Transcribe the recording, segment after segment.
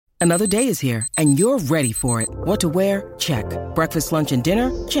Another day is here, and you're ready for it. What to wear? Check. Breakfast, lunch, and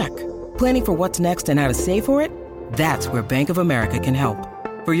dinner? Check. Planning for what's next and how to save for it? That's where Bank of America can help.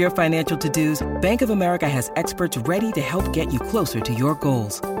 For your financial to-dos, Bank of America has experts ready to help get you closer to your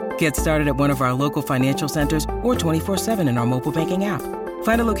goals. Get started at one of our local financial centers or 24/7 in our mobile banking app.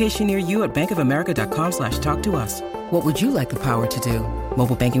 Find a location near you at bankofamerica.com/talktous. What would you like the power to do?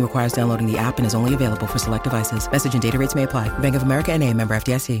 Mobile banking requires downloading the app and is only available for select devices. Message and data rates may apply. Bank of America N.A., member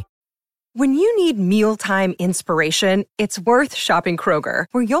FDIC. When you need mealtime inspiration, it's worth shopping Kroger,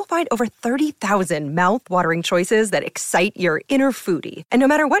 where you'll find over 30,000 mouth-watering choices that excite your inner foodie. And no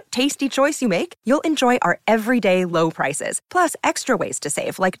matter what tasty choice you make, you'll enjoy our everyday low prices, plus extra ways to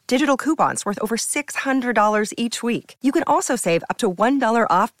save, like digital coupons worth over $600 each week. You can also save up to $1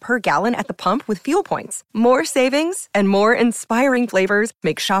 off per gallon at the pump with fuel points. More savings and more inspiring flavors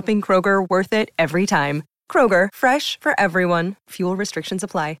make shopping Kroger worth it every time. Kroger, fresh for everyone. Fuel restrictions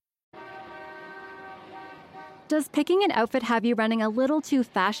apply. Does picking an outfit have you running a little too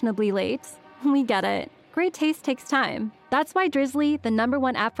fashionably late? We get it. Great taste takes time. That's why Drizzly, the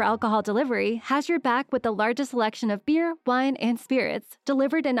 #1 app for alcohol delivery, has your back with the largest selection of beer, wine, and spirits,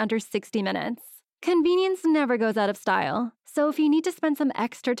 delivered in under 60 minutes. Convenience never goes out of style. So if you need to spend some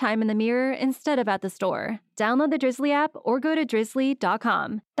extra time in the mirror instead of at the store, download the Drizzly app or go to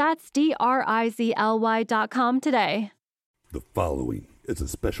drizzly.com. That's DRIZLY.com today. The following is a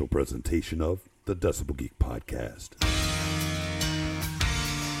special presentation of the Decibel Geek Podcast.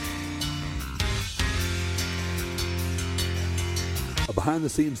 A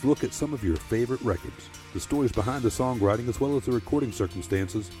behind-the-scenes look at some of your favorite records. The stories behind the songwriting as well as the recording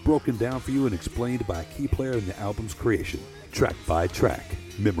circumstances broken down for you and explained by a key player in the album's creation. Track by track,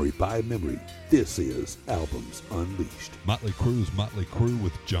 memory by memory. This is Albums Unleashed. Motley Crue's Motley Crue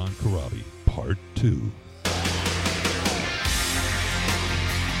with John Corabi, Part 2.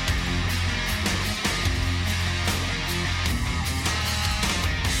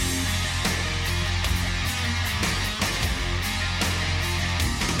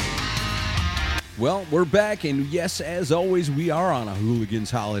 Well, we're back, and yes, as always, we are on a Hooligans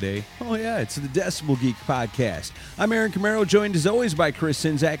holiday. Oh, yeah, it's the Decibel Geek Podcast. I'm Aaron Camaro, joined as always by Chris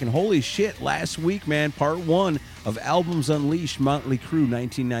Sinzak, and holy shit, last week, man, part 1 of Albums Unleashed, Motley Crue,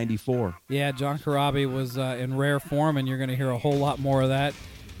 1994. Yeah, John Corabi was in rare form, and you're going to hear a whole lot more of that.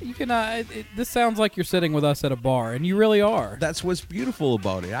 You can. This sounds like you're sitting with us at a bar, and you really are. That's what's beautiful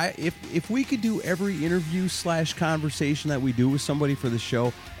about it. If we could do every interview / conversation that we do with somebody for the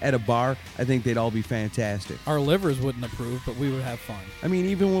show at a bar, I think they'd all be fantastic. Our livers wouldn't approve, but we would have fun. I mean,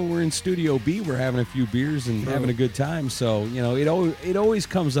 even when we're in Studio B, we're having a few beers and having a good time. So it always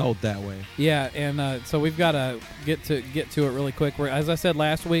comes out that way. Yeah, and so we've got to get to it really quick. As I said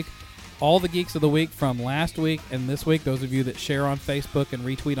last week, all the Geeks of the Week from last week and this week, those of you that share on Facebook and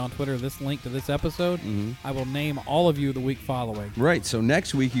retweet on Twitter this link to this episode, I will name all of you the week following. Right, so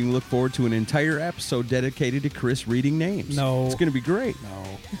next week you can look forward to an entire episode dedicated to Chris reading names. No. It's going to be great. No.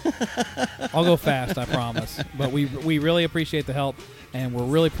 I'll go fast, I promise. But we really appreciate the help, and we're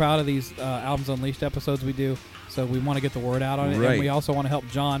really proud of these Albums Unleashed episodes we do. So we want to get the word out on it, right. And we also want to help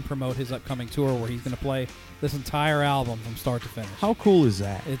John promote his upcoming tour where he's going to play this entire album from start to finish. How cool is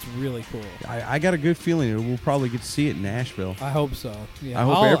that? It's really cool. I got a good feeling we'll probably get to see it in Nashville. I hope so. Yeah.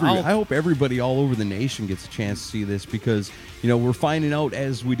 I hope everybody all over the nation gets a chance to see this because, we're finding out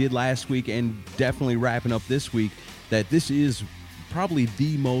as we did last week and definitely wrapping up this week that this is probably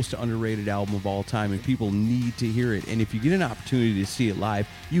the most underrated album of all time, and people need to hear it. And if you get an opportunity to see it live,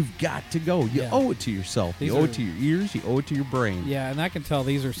 you've got to go. You owe it to yourself. You owe it to your ears. You owe it to your brain. Yeah, and I can tell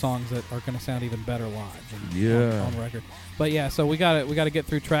these are songs that are going to sound even better live on record. But yeah, so we got to get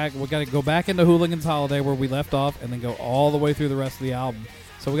through track. We got to go back into Hooligans Holiday where we left off, and then go all the way through the rest of the album.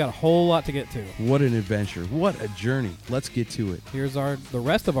 So we got a whole lot to get to. What an adventure. What a journey. Let's get to it. Here's the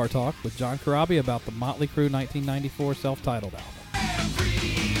rest of our talk with John Corabi about the Motley Crue 1994 self-titled album.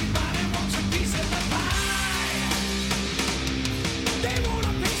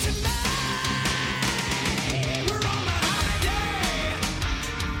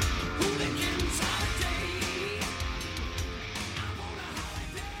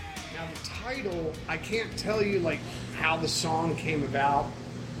 I can't tell you how the song came about.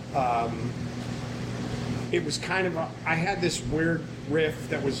 It was kind of I had this weird riff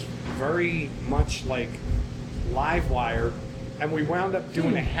that was very much like Livewire, and we wound up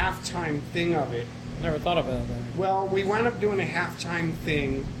doing a halftime thing of it. Never thought of it. Well, we wound up doing a halftime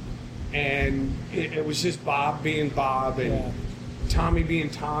thing, and it was just Bob being Bob and Tommy being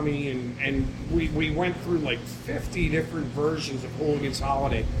Tommy, and we went through 50 different versions of Hooligans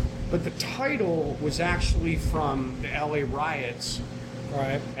Holiday. But the title was actually from the LA riots,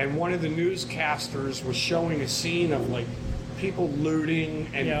 Right. And one of the newscasters was showing a scene of like people looting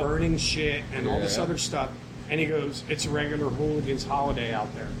and Yeah. burning shit and all this other stuff. And he goes, "It's a regular hooligans holiday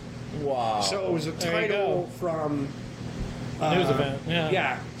out there." Wow. So it was a There you title go. from News event. Yeah.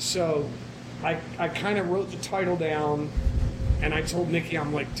 Yeah. So I kind of wrote the title down, and I told Nikki,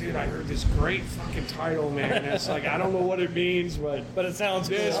 I'm like, dude, I heard this great fucking title, man. And it's like, I don't know what it means, but It sounds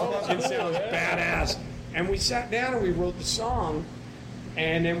this cool. fucking sounds badass. And we sat down and we wrote the song,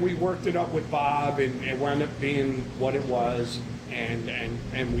 and then we worked it up with Bob, and it wound up being what it was.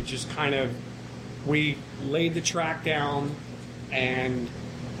 And we just kind of, we laid the track down, and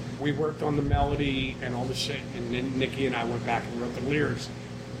we worked on the melody and all the shit, and then Nikki and I went back and wrote the lyrics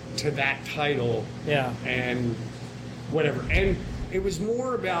to that title. Yeah. And whatever. And it was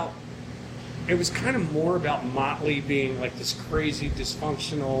more about, it was kind of more about Motley being like this crazy,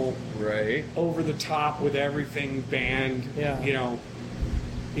 dysfunctional, Right. over the top with everything band. Yeah.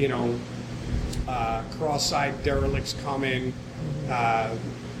 Cross-eyed derelicts coming.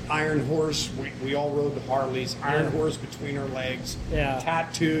 Iron Horse, we all rode the Harleys. Iron Horse between our legs. Yeah.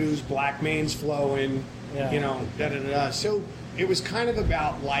 Tattoos, black manes flowing. Yeah. Da-da-da-da. So it was kind of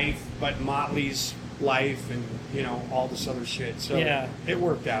about life, but Motley's life and, all this other shit. So Yeah. it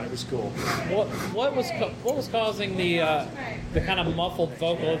worked out. It was cool. What was causing the kind of muffled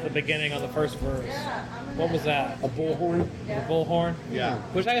vocal at the beginning on the first verse? What was that? A bullhorn? The bullhorn? Yeah.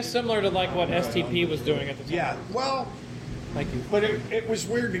 Which I guess similar to like what STP was doing at the time. Yeah. Well, Thank you. but it was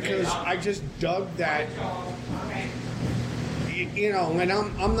weird because I just dug that. And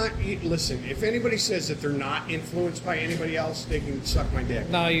I'm not. Listen, if anybody says that they're not influenced by anybody else, they can suck my dick.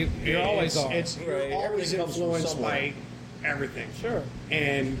 No, you always are. You're Right. always Everything comes from influenced somewhere. by everything. Sure.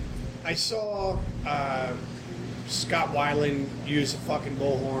 And I saw Scott Weiland use a fucking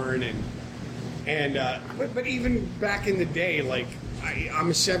bullhorn, but even back in the day, like I'm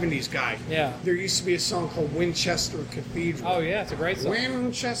a '70s guy. Yeah. There used to be a song called Winchester Cathedral. Oh yeah, it's a great song.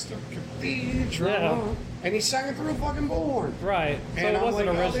 Winchester Cathedral. Yeah. And he sang it through a fucking bullhorn. Right. So And it I'm wasn't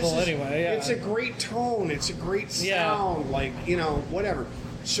like, oh, this original is- anyway. Yeah. It's a great tone. It's a great Yeah. sound. Like, whatever.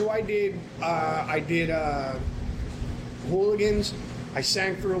 So I did Hooligans. I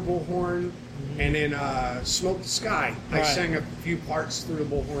sang through a bullhorn. And then Smoke the Sky. I Right. sang a few parts through the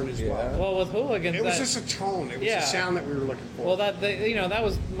bullhorn as well. well, with Hooligans, It was that- just a tone. It was Yeah. the sound that we were looking for. Well, that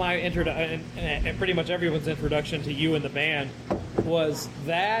was my introduction, and pretty much everyone's introduction to you and the band was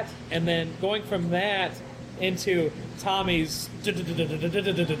that, and then going from that into Tommy's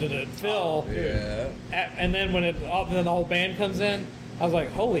fill, Yeah. and then when then the whole band comes in, I was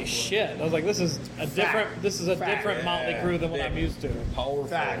like, holy shit! I was like, this is a different Motley Crue than what I'm used to. Powerful.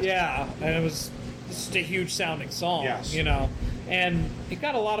 Fact. Yeah, and it was just a huge sounding song, Yes. And it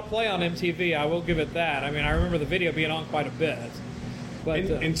got a lot of play on MTV. I will give it that. I mean, I remember the video being on quite a bit. But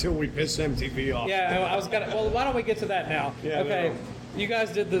Until we pissed MTV off. yeah, I was gonna. Well, why don't we get to that now? Yeah, okay, no. you guys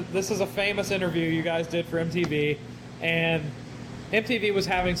did this is a famous interview you guys did for MTV, and MTV was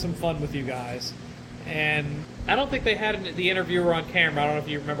having some fun with you guys, and I don't think they had the interviewer on camera. I don't know if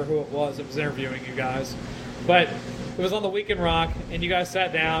you remember who it was that was interviewing you guys, but it was on the Week in Rock, and you guys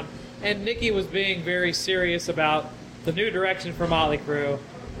sat down, and Nikki was being very serious about the new direction for Motley Crue,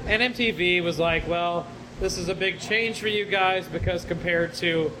 and MTV was like, well, this is a big change for you guys because compared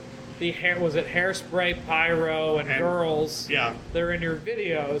to the Hairspray, Pyro, and Girls Yeah. that are in your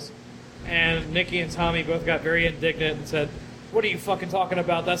videos, and Nikki and Tommy both got very indignant and said, what are you fucking talking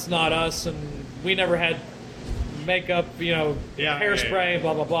about? That's not us, and we never had makeup, hairspray,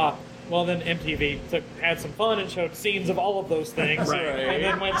 blah, blah, blah. Well, then MTV had some fun and showed scenes of all of those things, Right. and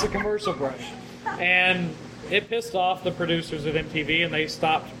then went to commercial break. And it pissed off the producers of MTV, and they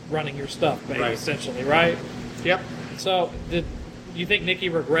stopped running your stuff, Right. essentially, right? Yep. So, do you think Nikki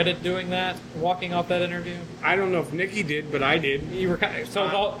regretted doing that, walking off that interview? I don't know if Nikki did, but I did. You were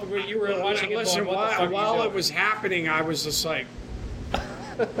you were watching it Listen, going, what the fuck are you while doing? it was happening, I was just like,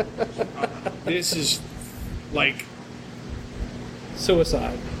 this is like,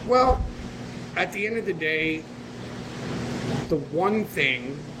 suicide. well, at the end of the day, the one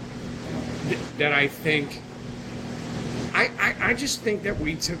thing that I think, I just think that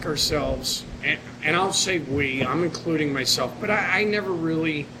we took ourselves, and I'll say we, I'm including myself, but I never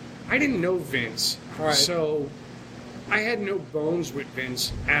really, I didn't know Vince. Right. So I had no bones with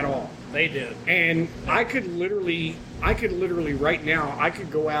Vince at all. They did. And I could literally right now, I could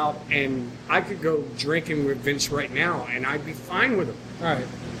go out and I could go drinking with Vince right now and I'd be fine with him. Right.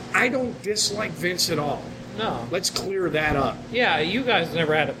 I don't dislike Vince at all. No. Let's clear that up. Yeah, you guys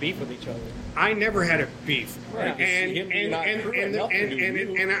never had a beef with each other. I never had a beef. Right. And Him being not true enough to do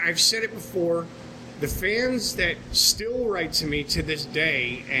you. and I've said it before, the fans that still write to me to this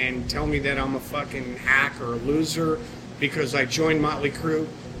day and tell me that I'm a fucking hack or a loser because I joined Motley Crue,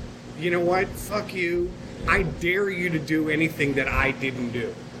 you know what? Fuck you. I dare you to do anything that I didn't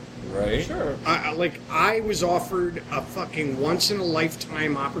do. Right. Sure. I was offered a fucking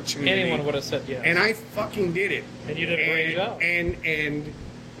once-in-a-lifetime opportunity. Anyone would have said yes. And I fucking did it. And you did a great job. And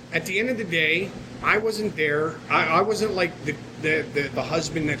at the end of the day, I wasn't there. I wasn't like the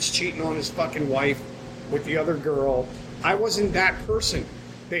husband that's cheating on his fucking wife with the other girl. I wasn't that person.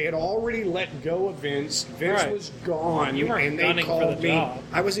 They had already let go of Vince. Vince was gone, You weren't and they gunning for called the me. job.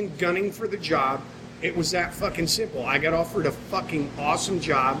 I wasn't gunning for the job. It was that fucking simple. I got offered a fucking awesome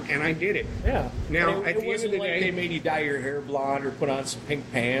job, and I did it. Yeah. Now, And at the end of the like day, they made you dye your hair blonde or put on some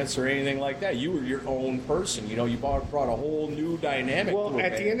pink pants or anything like that. You were your own person. You know, you brought a whole new dynamic. well, to it,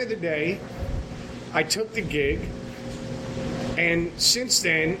 at the end of the day, I took the gig, and since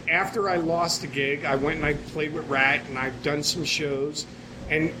then, after I lost the gig, I went and I played with Rat, and I've done some shows,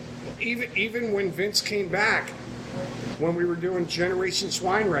 and even when Vince came back, when we were doing Generation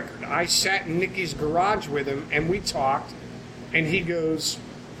Swine record, I sat in Nicky's garage with him, and we talked, and he goes,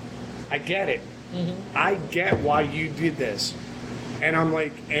 I get it. I get why you did this. And I'm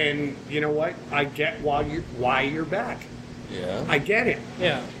like, and you know what? I get why you're back. Yeah. I get it.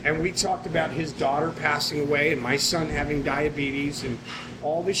 Yeah. And we talked about his daughter passing away and my son having diabetes and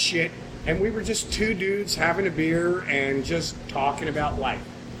all this shit. And we were just two dudes having a beer and just talking about life.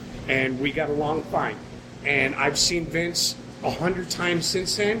 And we got along fine. And I've seen Vince 100 times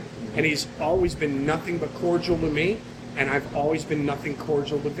since then, and he's always been nothing but cordial to me, and I've always been nothing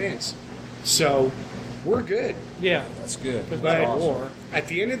cordial to Vince. So we're good. Yeah. That's good. But But awesome. at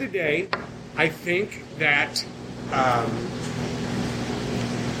the end of the day, I think that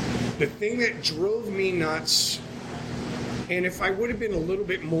the thing that drove me nuts, and if I would have been a little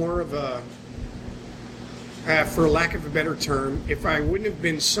bit more of a, for lack of a better term, if I wouldn't have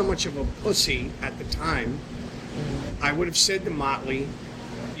been so much of a pussy at the time, I would have said to Motley,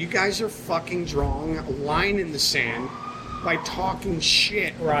 you guys are fucking drawing a line in the sand by talking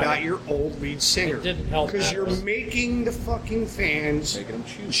shit Right. about your old lead singer. It didn't help Because you're matters. making the fucking fans Making them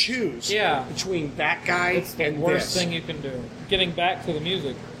choose. choose Yeah. between that guy It's the and worst this. thing you can do. Getting back to the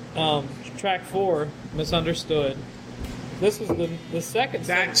music, track 4, Misunderstood. This is the second.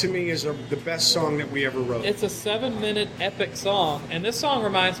 That to me is the best song that we ever wrote. It's a 7-minute epic song, and this song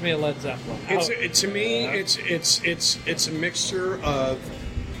reminds me of Led Zeppelin. To me, it's a mixture of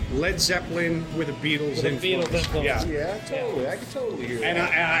Led Zeppelin with a Beatles With a influence. Beatles influence. Yeah. Yeah, totally. I can totally hear And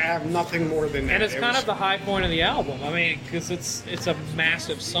that. I have nothing more than that. And it's It kind was- of the high point of the album. I mean, because it's a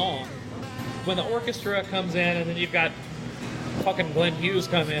massive song. When the orchestra comes in, and then you've got fucking Glenn Hughes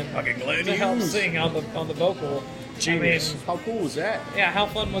come in to help sing on the vocal. Genius. I mean, How cool was that? yeah, how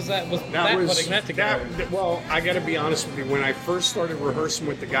fun was that? Was That that was putting that together? well, I got to be honest with you. When I first started rehearsing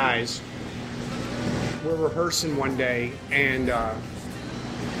with the guys, we're rehearsing one day, and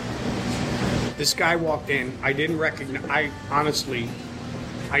this guy walked in. I didn't recognize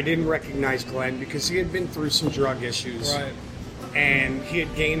Glenn because he had been through some drug issues, Right. and he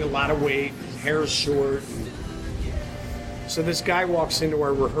had gained a lot of weight. His hair was short. So this guy walks into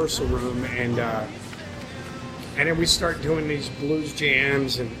our rehearsal room, and then we start doing these blues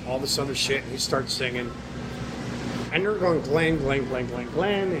jams and all this other shit, and he starts singing. And they're going Glenn, Glenn, Glenn, Glenn,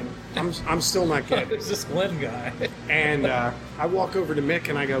 Glenn, and I'm still not getting it. There's this Glenn guy. And I walk over to Mick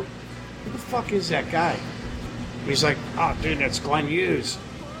and I go, who the fuck is that guy? And he's like, oh, dude, that's Glenn Hughes.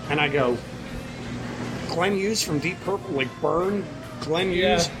 And I go, Glenn Hughes from Deep Purple, like Burn? Glenn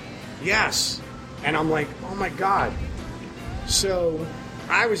Hughes? Yes. And I'm like, oh my God. So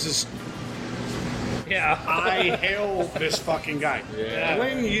I was just, Yeah. I hail this fucking guy. Yeah.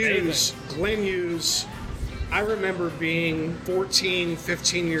 Glenn Hughes, I remember being 14,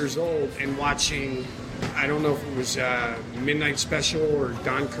 15 years old and watching, I don't know if it was Midnight Special or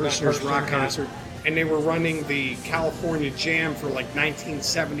Don Kirshner's Kirshner, rock yeah. concert, and they were running the California Jam for like It's a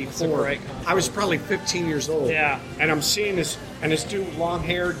 1974. great concert. I was probably 15 years old. Yeah. And I'm seeing this, and this dude with long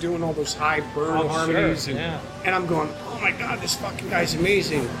hair doing all those high burn Oh, harmonies. sure, yeah. And I'm going, oh my God, this fucking guy's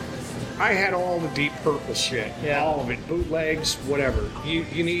amazing. I had all the Deep Purple shit, Yeah. all of it, bootlegs, whatever. You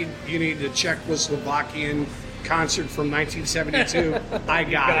need the Czechoslovakian concert from 1972. I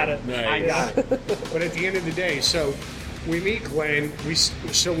got it. Nice. I got it. But at the end of the day, so we meet Glenn. We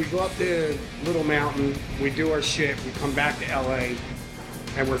go up to Little Mountain. We do our shit. We come back to LA,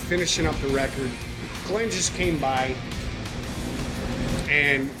 and we're finishing up the record. Glenn just came by,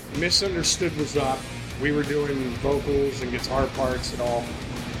 and Misunderstood was up. We were doing vocals and guitar parts and all.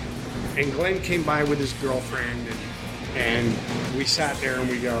 And Glenn came by with his girlfriend, and we sat there and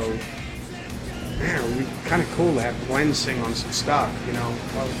we go, man, it would be kind of cool to have Glenn sing on some stuff, you know,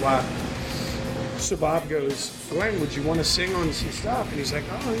 blah, blah, blah. So Bob goes, Glenn, would you want to sing on some stuff? And he's like,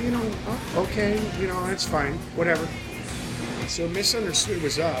 oh, you know, okay, you know, that's fine, whatever. So Misunderstood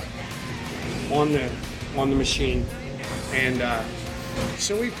was up on the machine, and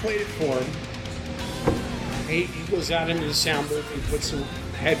so we played it for him. He goes out into the sound booth and puts some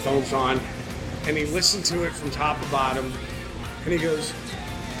headphones on, and he listened to it from top to bottom, and he goes,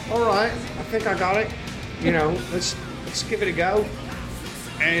 all right, I think I got it. You know, let's give it a go.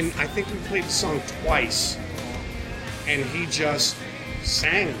 And I think we played the song twice, and he just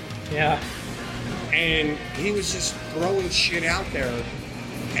sang. Yeah. And he was just throwing shit out there,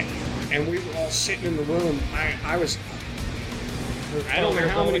 and we were all sitting in the room. I don't know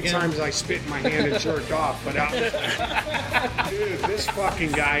how many times I spit in my hand and jerked off, but dude, this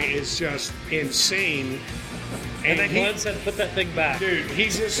fucking guy is just insane. And then Glenn said, put that thing back. Dude, he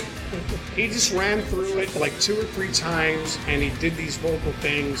just ran through it like 2 or 3 times, and he did these vocal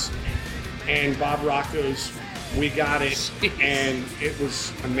things, and Bob Rock goes, we got it. Jeez. And it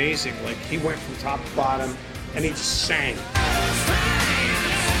was amazing. Like, he went from top to bottom, and he just sang.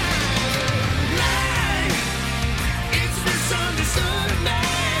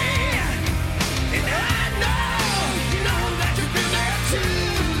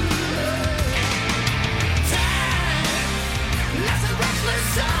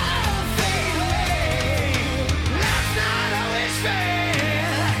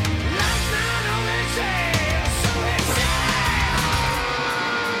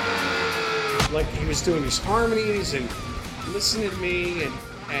 Like, he was doing these harmonies and listening to me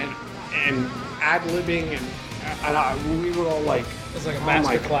and ad-libbing, and we were all like, it was like a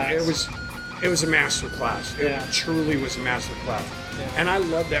master class. It was a master class. Yeah. It truly was a master class. Yeah. And I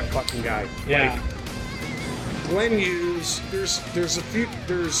love that fucking guy. Yeah. Like, Glenn Hughes,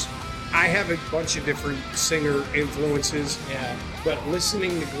 I have a bunch of different singer influences. Yeah. But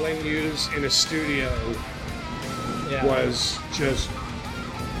listening to Glenn Hughes in a studio was just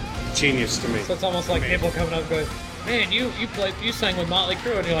genius to me. So it's almost like people coming up going, man, you sang with Motley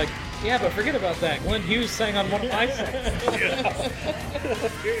Crue, and you're like, yeah, but forget about that. Glenn Hughes sang on one of my songs.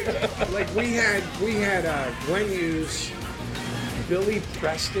 Like we had Glenn Hughes, Billy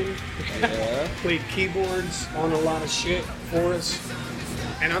Preston played keyboards on a lot of shit for us,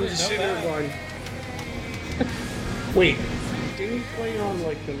 and I'm just sitting there going, wait, didn't he play on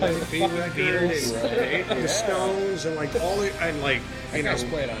like the Let It Be record and the Stones and like all the and like you know?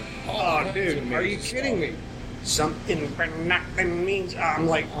 Played on. Oh, dude, are you kidding me? Something for nothing means. I'm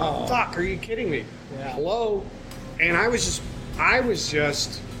like, oh, fuck, are you kidding me? Yeah. Hello? And I was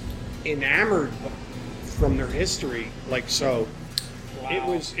just enamored from their history. Like, so it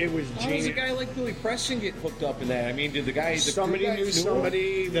was genius. How does a guy like Billy Preston get hooked up in that? I mean, did the guy somebody knew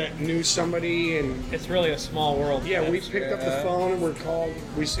somebody that knew somebody, and it's really a small world. Yeah, we picked up the phone and we're called.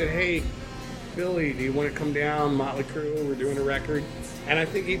 We said, hey, Billy, do you want to come down? Motley Crue, we're doing a record. And I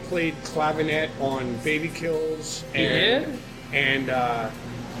think he played clavinet on Baby Kills and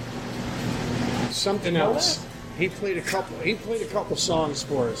something else. He played a couple songs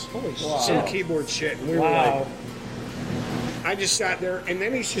for us. Holy shit. Some keyboard shit. And we were like, I just sat there, and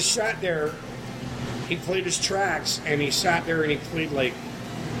then he just sat there. He played his tracks, and he sat there and he played like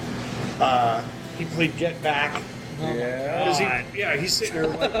he played Get Back. He's sitting there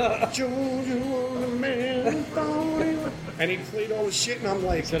like, Georgia was a man, and he played all the shit, and I'm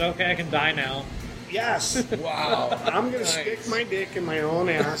like, he said, okay, I can die now. Yes. Wow. I'm going to stick my dick in my own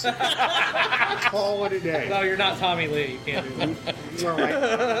ass. Call it a day. No, you're not Tommy Lee. You can't do that.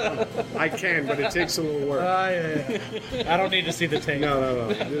 No, I can, but it takes a little work. I don't need to see the tape.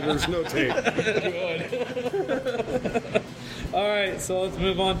 No. There's no tape. Good. All right, so let's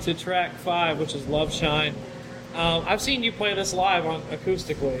move on to track 5, which is Love Shine. I've seen you play this live on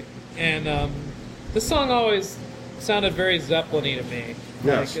acoustically, and this song always sounded very Zeppelin-y to me.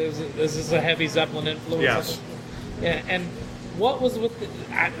 Yes. Like, is this a heavy Zeppelin influence? Yes. Yeah, and what was with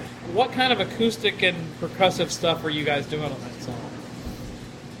what kind of acoustic and percussive stuff were you guys doing on that song?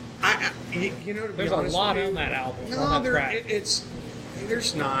 There's a lot on that album. No,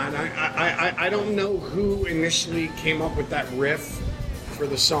 there's not. I don't know who initially came up with that riff for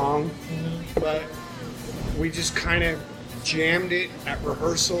the song, but we just kind of jammed it at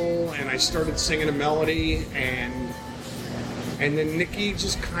rehearsal, and I started singing a melody, and then Nikki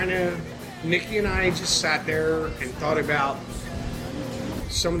and I just sat there and thought about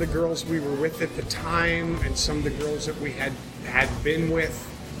some of the girls we were with at the time and some of the girls that we had been with,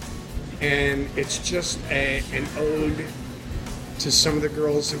 and it's just an ode to some of the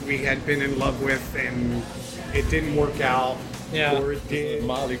girls that we had been in love with, and it didn't work out, Yeah. Or it did.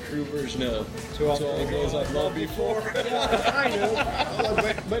 Motley Crue version of To All the Girls I've Loved Before. Kind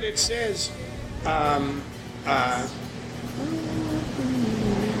of. But it says,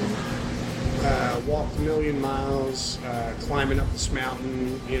 walked a million miles, climbing up this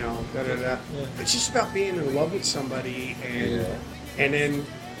mountain, you know, da-da-da. Yeah. It's just about being in love with somebody. And then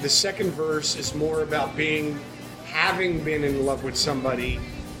the second verse is more about having been in love with somebody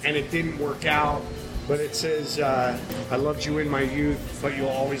and it didn't work out. But it says, I loved you in my youth, but you'll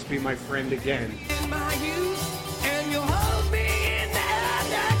always be my friend again. In my youth, and you'll hold me in my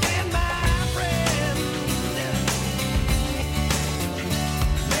friend.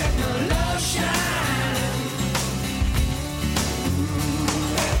 Let my love shine.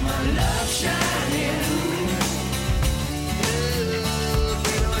 Let my love shine in. Ooh,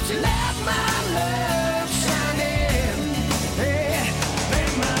 don't you let my love shine in. Hey, let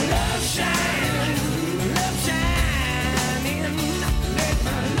my love shine.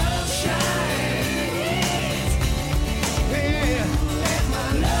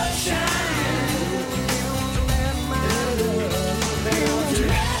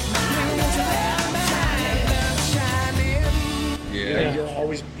 And you'll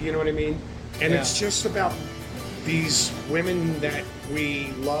always, you know what I mean? And it's just about these women that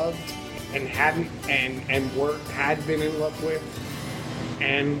we loved and hadn't and had been in love with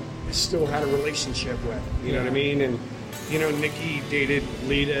and still had a relationship with. You know what I mean? And you know, Nicky dated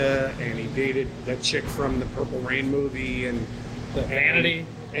Lita and he dated that chick from the Purple Rain movie and the Vanity.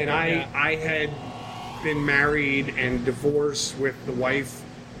 And I had been married and divorced with the wife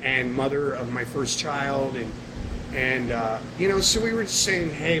and mother of my first child and you know, so we were just saying,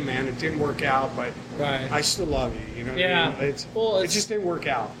 hey man, it didn't work out, but I still love you. You know what I mean? It just didn't work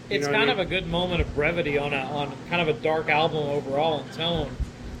out. It's kind of a good moment of brevity on kind of a dark album overall in tone,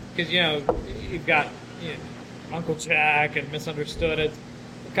 because you know you've got Uncle Jack and Misunderstood. It's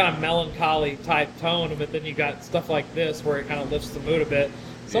kind of melancholy type tone, but then you got stuff like this where it kind of lifts the mood a bit.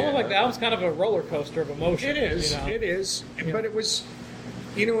 Something like that was kind of a roller coaster of emotion. It is. You know? It is. But it was.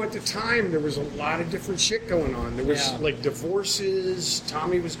 You know, at the time, there was a lot of different shit going on. There was, like, divorces.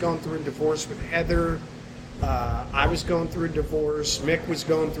 Tommy was going through a divorce with Heather. I was going through a divorce. Mick was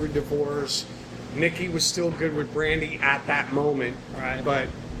going through a divorce. Nicky was still good with Brandy at that moment. Right. But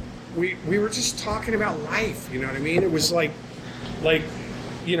we were just talking about life, you know what I mean? It was like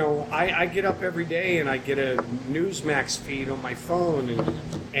you know, I get up every day and I get a Newsmax feed on my phone.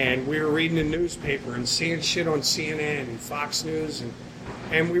 And we were reading the newspaper and seeing shit on CNN and Fox News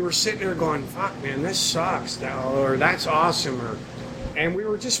and we were sitting there going, fuck, man, this sucks, or that's awesome, and we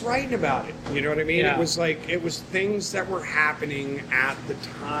were just writing about it. You know what I mean? Yeah. It was like, it was things that were happening at the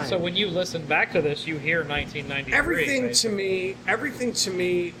time. So when you listen back to this, you hear 1993. Everything to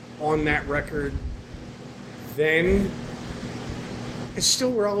me on that record then is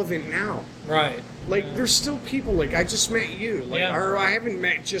still relevant now. Right. Like, there's still people, like, I just met you. Like, or I haven't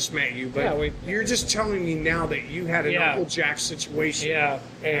just met you, but you're just telling me now that you had an Uncle Jack situation. Yeah.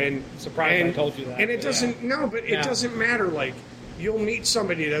 And surprised I told you that. And it doesn't, it doesn't matter. Like, you'll meet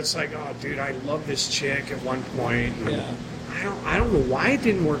somebody that's like, oh, dude, I love this chick at one point. And I don't know why it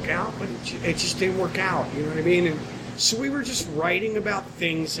didn't work out, but it just didn't work out. You know what I mean? And so we were just writing about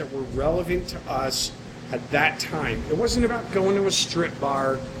things that were relevant to us at that time. It wasn't about going to a strip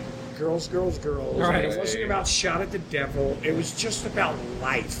bar, girls. Right. And it wasn't about Shot at the Devil. It was just about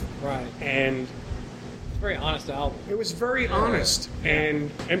life. Right. And it's a very honest album. It was very honest.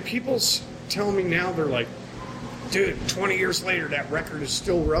 And people tell me now, they're like, dude, 20 years later, that record is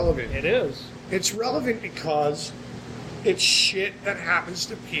still relevant. It is. It's relevant because it's shit that happens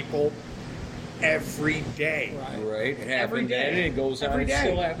to people every day. Right. It happened Every day. then, and it goes on. Every It day.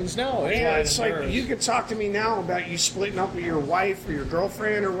 still happens now. Yeah, it's like you could talk to me now about you splitting up with your wife or your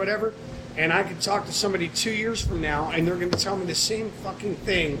girlfriend or whatever, and I could talk to somebody 2 years from now, and they're going to tell me the same fucking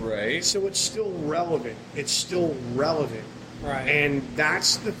thing. Right. So it's still relevant. It's still relevant. Right. And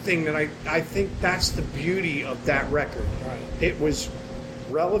that's the thing that I think that's the beauty of that record. Right. It was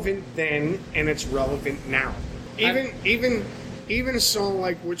relevant then, and it's relevant now. Even a song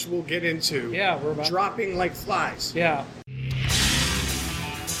like, which we'll get into, we're about Dropping Like Flies. Yeah.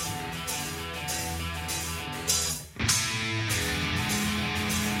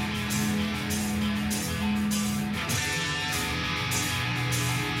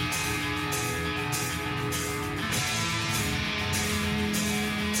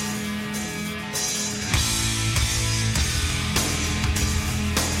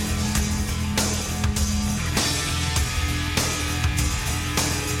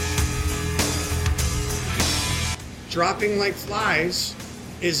 Dropping Like Flies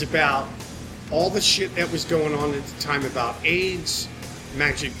is about all the shit that was going on at the time about AIDS.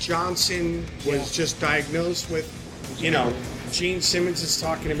 Magic Johnson was just diagnosed with, Gene Simmons is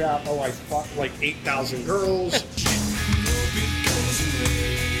talking about, I fucked like 8,000 girls.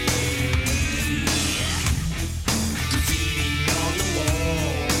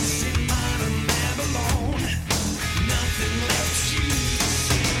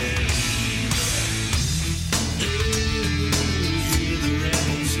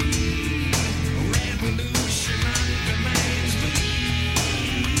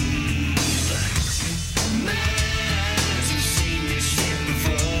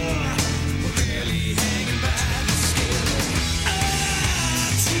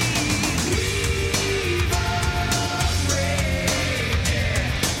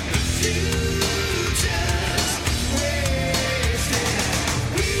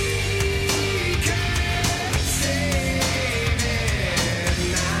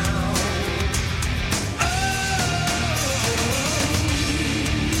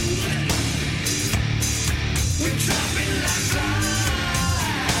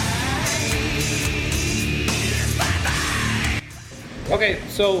 Okay,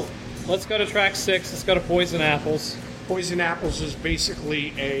 so let's go to track 6. Let's go to Poison Apples. Poison Apples is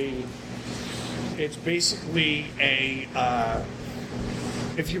basically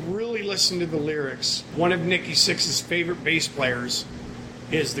if you really listen to the lyrics, one of Nikki Sixx's favorite bass players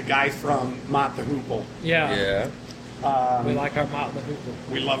is the guy from Mott the Hoople. Yeah. We like our Mott the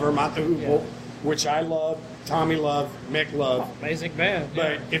Hoople. We love our Mott the Hoople, which I love, Tommy loved, Mick loved. Amazing band.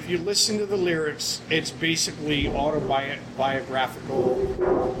 But if you listen to the lyrics, it's basically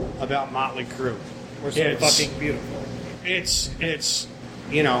autobiographical about Motley Crue. We're so fucking beautiful. It's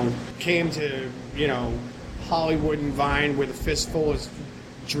came to, Hollywood and Vine with a fistful of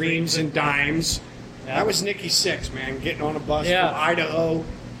dreams and dimes. Yeah. That was Nikki Sixx, man, getting on a bus from Idaho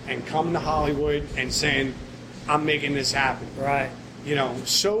and coming to Hollywood and saying, I'm making this happen. Right. I was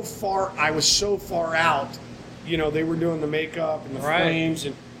so far out. They were doing the makeup and the flames,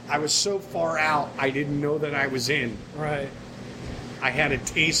 and I was so far out, I didn't know that I was in. Right. I had a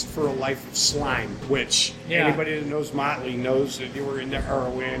taste for a life of slime, which anybody that knows Motley knows that you were into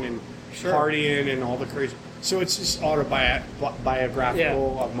heroin and partying and all the crazy. So it's just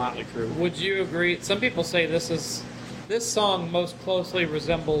autobiographical of Motley Crue. Would you agree? Some people say this song most closely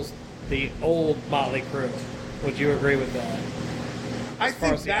resembles the old Motley Crue. Would you agree with that? I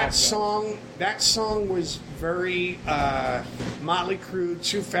think that song was very Motley Crue,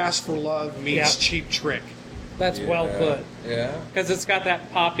 Too Fast for Love meets Cheap Trick. That's well put. Yeah. Because it's got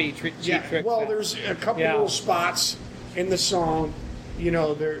that poppy Cheap Trick. Well, sound. there's a couple little spots in the song.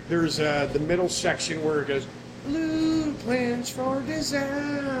 There's the middle section where it goes, Blue Plans for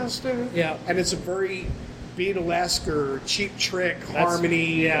Disaster. Yeah. And it's a very Beatlesque or Cheap Trick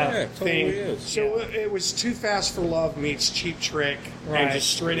harmony it thing. totally is. So it was Too Fast for Love meets Cheap Trick and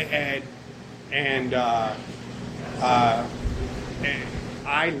just straight ahead. And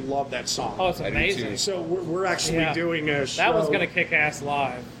I love that song. Oh, it's amazing. So we're actually doing a show. That was going to kick ass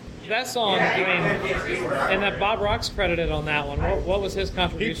live. That song, and that Bob Rock's credited on that one. What was his He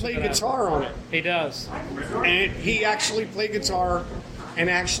contribution? played to that? guitar on it. He does. And he actually played guitar and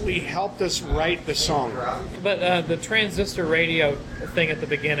actually helped us write the song. But the transistor radio thing at the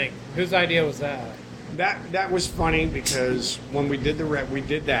beginning, whose idea was that? That was funny because when we did we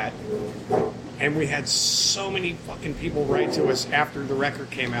did that, and we had so many fucking people write to us after the record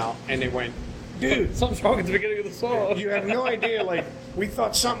came out, and they went, dude, something's wrong at the beginning of the song. You have no idea. Like, we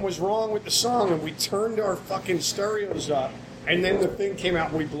thought something was wrong with the song, and we turned our fucking stereos up, and then the thing came out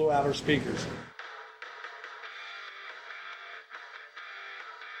and we blew out our speakers.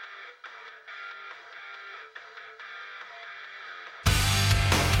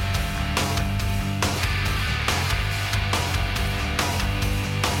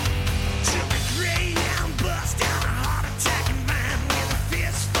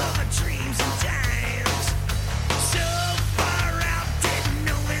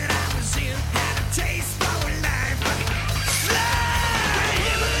 Taste for life.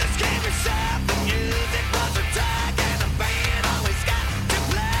 Slime, came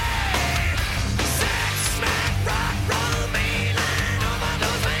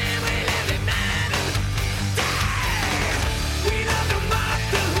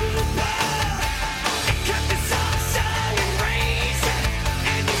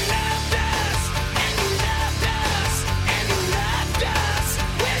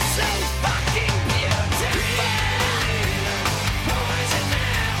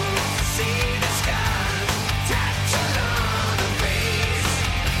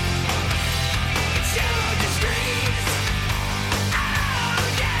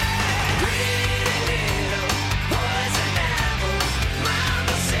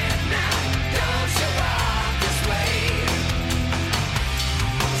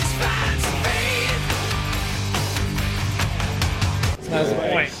That's the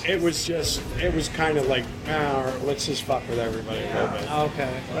point. It was kind of like, let's just fuck with everybody a little bit.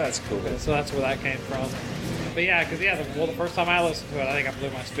 Okay. That's cool. Okay, so that's where that came from. But yeah, because the first time I listened to it, I think I blew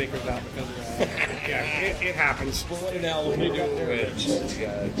my speakers out because of that. Yeah, it happens.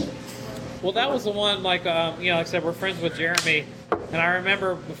 Well, that was the one, like I said, we're friends with Jeremy. And I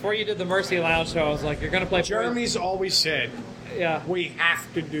remember before you did the Mercy Lounge show, I was like, you're going to play Jeremy's always said, yeah, we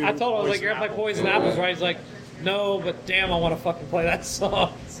have to do I told him, I was like, Poison you're going to play Apple. Poison Apples, right? He's like, no, but damn, I want to fucking play that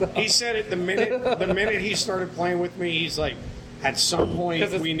song. So. He said it the minute he started playing with me, he's like, at some point,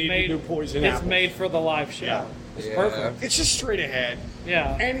 we need to do Poison Apple. It's made for the live show. Yeah. It's perfect. It's just straight ahead.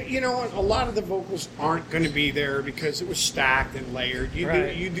 Yeah. And you know what? A lot of the vocals aren't going to be there because it was stacked and layered.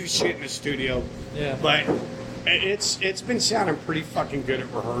 You do shit in the studio. Yeah. But it's been sounding pretty fucking good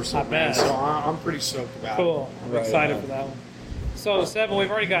at rehearsal, man. So I'm pretty stoked about it. Cool. I'm excited for that one. So, Seven, we've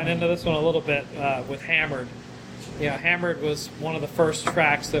already gotten into this one a little bit with Hammered. Yeah, Hammered was one of the first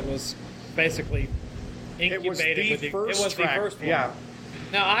tracks that was basically incubated with you. It was the first one. Yeah.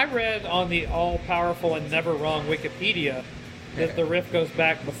 Now, I read on the all-powerful and never-wrong Wikipedia that the riff goes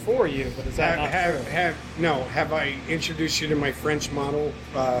back before you, but is that not true? Have I introduced you to my French model?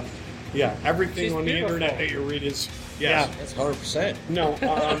 Yeah, everything She's on the beautiful. internet that you read is, yes. Yeah, that's 100%. No,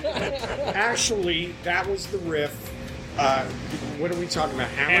 actually, that was the riff. What are we talking about?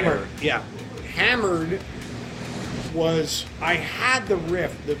 Hammered. Yeah. Hammered was, I had the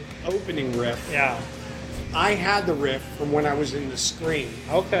riff, the opening riff. Yeah. I had the riff from when I was in the Scream.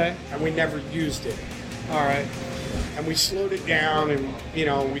 Okay. And we never used it. All right. And we slowed it down and,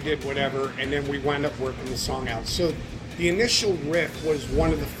 we did whatever, and then we wound up working the song out. So the initial riff was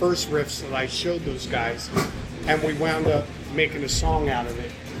one of the first riffs that I showed those guys, and we wound up making a song out of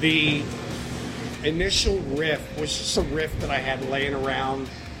it. The initial riff was just a riff that I had laying around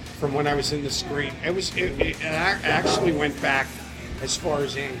from when I was in the Scream. It actually went back as far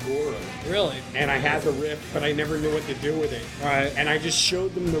as Angora. Really? And I had the riff, but I never knew what to do with it. Right. And I just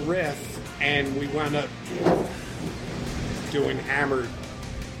showed them the riff, and we wound up doing Hammered.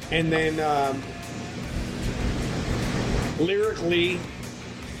 And then lyrically,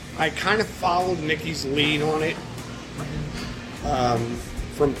 I kind of followed Nicky's lead on it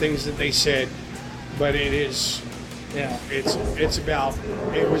from things that they said, but it is. Yeah. It's about.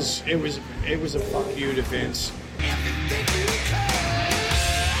 It was a fuck you to Vince.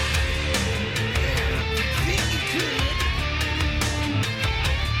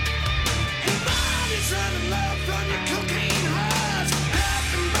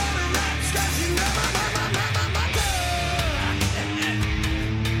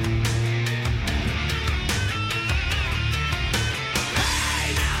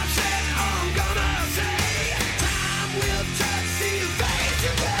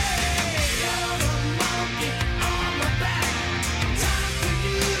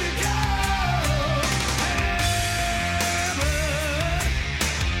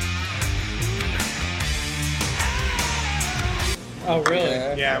 Oh, really?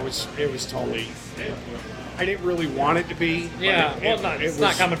 Yeah, it was totally. I didn't really want it to be. Yeah, but it's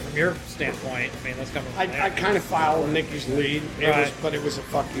not coming from your standpoint. I mean, that's coming from I kind of followed Nicky's lead, but it was a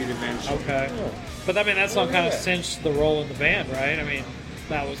fuck you to Vince. Okay. But I mean, that song kind of cinched the role in the band, right? I mean,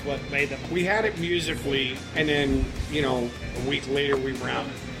 that was what made them. We had it musically, and then a week later we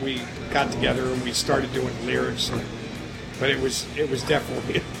got together and we started doing lyrics. But it was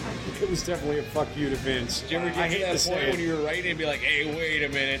definitely. It was definitely a fuck you to Vince. Did you ever get to that point when you were writing and be like, hey, wait a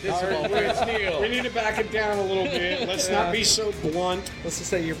minute, this is all Vince Neil. We need to back it down a little bit. Let's not be so blunt. Let's just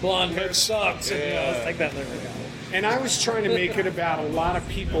say your blonde hair sucks. And, let's take that lyric out. And I was trying to make it about a lot of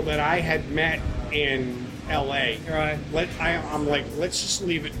people that I had met in L.A. Right. I'm like, let's just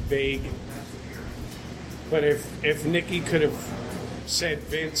leave it vague. But if Nicky could have said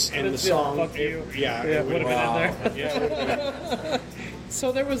Vince and the song, fuck you. It would have been in there. Yeah, it would have been.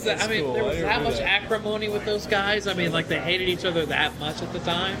 So there was that. That's I mean, cool. there I was didn't that know much that. acrimony with those guys. I mean, like they hated each other that much at the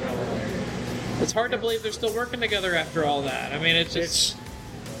time. It's hard to believe they're still working together after all that. I mean, it's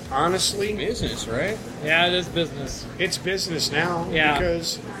honestly business, right? Yeah, it is business. It's business now. Yeah.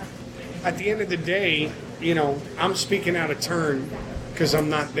 Because at the end of the day, I'm speaking out of turn because I'm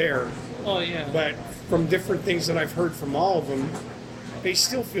not there. Oh yeah. But from different things that I've heard from all of them, they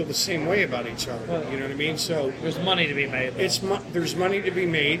still feel the same way about each other. Well, you know what I mean? So there's money to be made. Though. There's money to be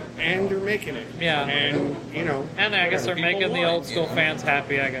made, and they're making it. Yeah. And And I guess they're people making the want, old school fans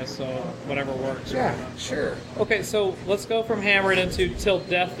happy. I guess so. Whatever works. Yeah. Sure. Okay, so let's go from Hammered into Till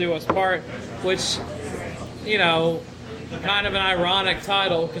Death Do Us Part, which, kind of an ironic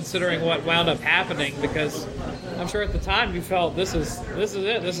title considering what wound up happening, because I'm sure at the time you felt this is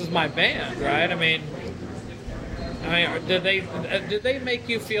it, this is my band, right? I mean, I mean, did they make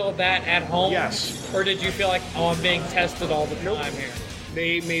you feel that at home? Yes. Or did you feel like, oh, I'm being tested all the time here?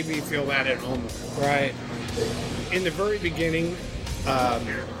 They made me feel that at home. Right. In the very beginning,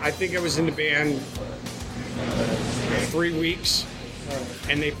 I think I was in the band 3 weeks,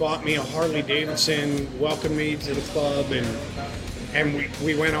 and they bought me a Harley Davidson, welcomed me to the club, and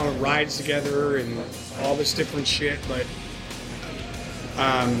we went on rides together and all this different shit. But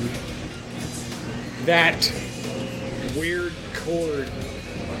that weird chord,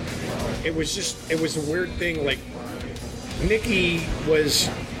 it was a weird thing. Like, Nicky was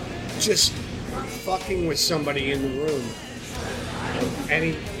just fucking with somebody in the room, and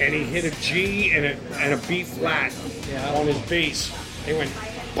he hit a G and a B flat on his bass. He went,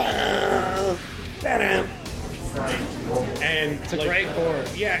 bah, ba-dum. And it's a great chord.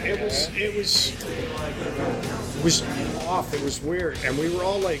 Yeah, it was off. It was weird, and we were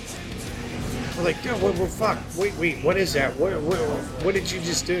all like, dude, what fuck? Wait, what is that? What did you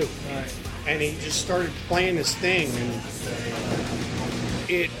just do? Right. And he just started playing this thing, and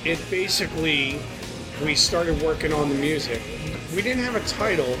it basically, we started working on the music. We didn't have a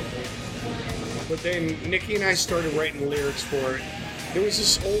title, but then Nicky and I started writing lyrics for it. There was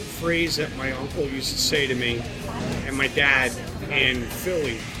this old phrase that my uncle used to say to me and my dad in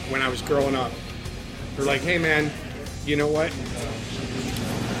Philly when I was growing up. They're like, hey man, you know what?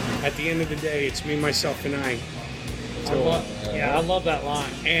 At the end of the day, it's me, myself, and I. I love that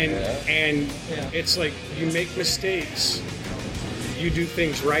line. And it's like, you make mistakes. You do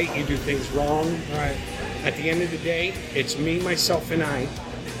things right, you do things wrong. Right. At the end of the day, it's me, myself, and I,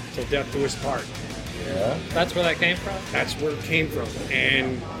 till death do us part. Yeah. That's where that came from? That's where it came from.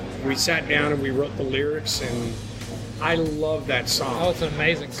 And we sat down and we wrote the lyrics, and I love that song. Oh, it's an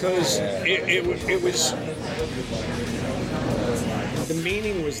amazing song. Because it was, the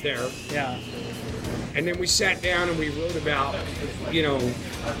meaning was there. Yeah. And then we sat down and we wrote about,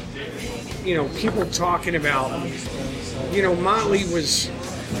 people talking about, Motley was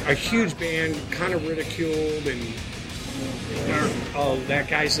a huge band, kind of ridiculed, and oh, that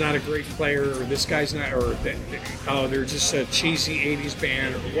guy's not a great player, or this guy's not, or they're just a cheesy 80s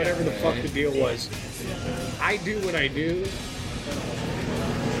band, or whatever the fuck the deal was. I do what I do.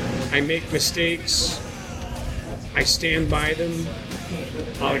 I make mistakes. I stand by them.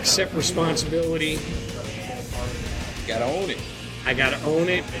 I'll accept responsibility. You gotta own it. I gotta own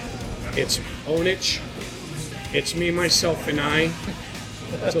it. It's ownage. It's me, myself, and I,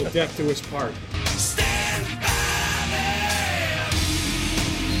 till death do us part.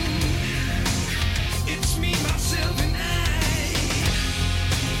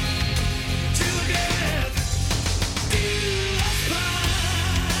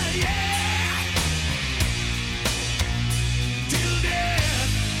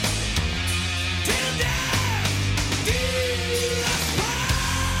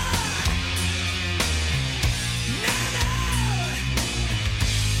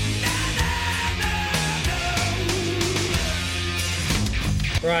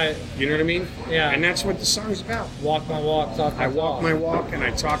 Right. You know what I mean? Yeah. And that's what the song's about. Walk my walk, talk my talk. I walk my walk and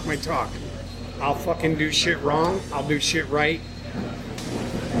I talk my talk. I'll fucking do shit wrong. I'll do shit right.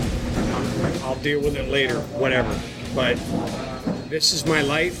 I'll deal with it later, whatever. But this is my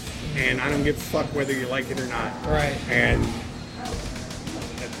life, and I don't give a fuck whether you like it or not. Right. And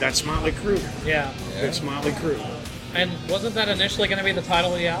that's Motley Crue. Yeah. It's Motley Crue. And wasn't that initially going to be the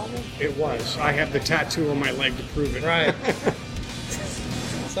title of the album? It was. I have the tattoo on my leg to prove it. Right.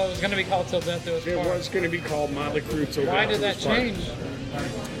 So it was going to be called Till Death Do Us Part. It was going to be called Motley Crue Till Why Death did Do that Us Part. change?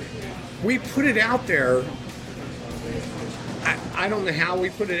 We put it out there. I don't know how we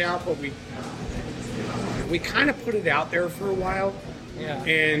put it out, but we kind of put it out there for a while. Yeah.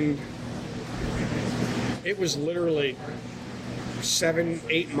 And it was literally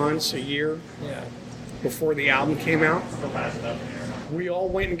 7-8 months, a year before the album came out. We all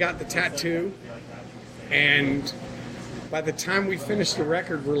went and got the tattoo, and by the time we finished the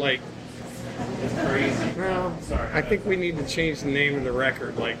record, we're like, well, I think we need to change the name of the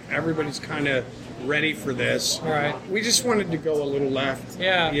record. Like, everybody's kind of ready for this. Right. We just wanted to go a little left.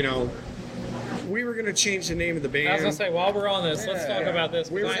 Yeah. We were going to change the name of the band. I was going to say, while we're on this, let's talk about this.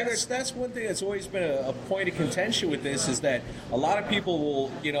 That's one thing that's always been a point of contention with this, is that a lot of people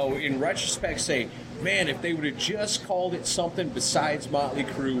will, in retrospect say, man, if they would have just called it something besides Motley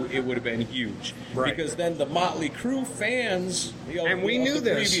Crue, it would have been huge. Right. Because then the Motley Crue fans, and we knew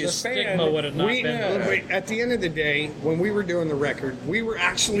this. The stigma would have not been there. At the end of the day, when we were doing the record, we were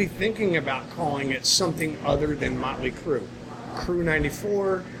actually thinking about calling it something other than Motley Crue. Crew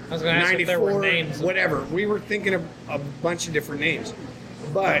 94, I was going to ask if there were 94, names. whatever. We were thinking of a bunch of different names.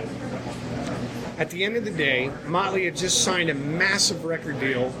 But at the end of the day, Motley had just signed a massive record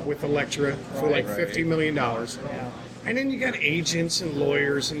deal with Elektra for like $50 million. And then you got agents and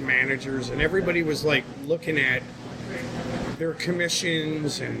lawyers and managers, and everybody was like looking at their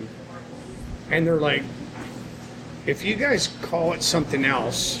commissions, and they're like, if you guys call it something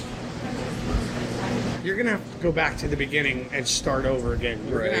else, you're gonna have to go back to the beginning and start over again.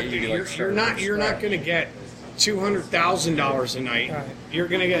 You're gonna have to, you're not gonna get $200,000 a night. Right. You're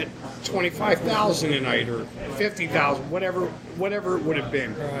gonna get $25,000 a night or $50,000, whatever it would have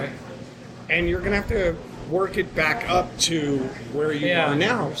been. Right. And you're gonna have to work it back up to where you are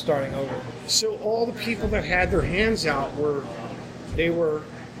now. You're starting over. So all the people that had their hands out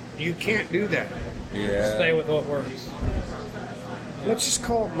you can't do that. Yeah. Stay with what works. Let's just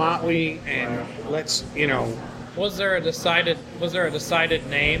call it Motley, and let's, Was there a decided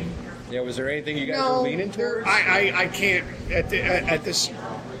name? Yeah, was there anything you guys were leaning towards? I can't at this.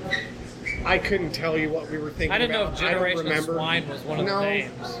 I couldn't tell you what we were thinking. I didn't know if about. Generation of Swine was one of the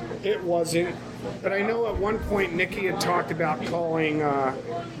names. It wasn't. But I know at one point Nicky had talked about calling.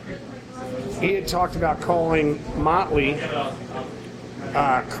 He had talked about calling Motley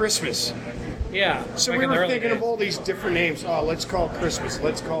Christmas. Yeah. So we were thinking of all these different names. Oh, let's call it Christmas.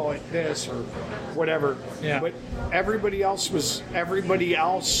 Let's call it this or whatever. Yeah. But everybody else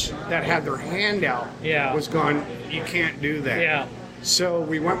that had their hand out was gone. You can't do that. Yeah. So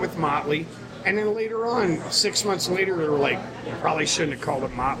we went with Motley. And then later on, 6 months later, they were like, you probably shouldn't have called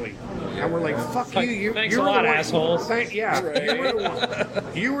it Motley. And we're like, fuck you. Thanks you're a lot, the assholes. Right.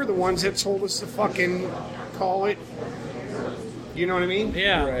 You were the ones that told us to fucking call it. You know what I mean?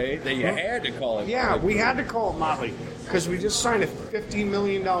 Yeah. Right. That you had to call it. Yeah, we had to call it Motley because we just signed a $50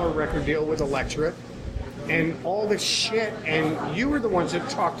 million record deal with Elektra and all this shit, and you were the ones that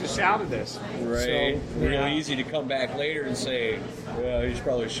talked us out of this. Right. So, real easy to come back later and say, well, you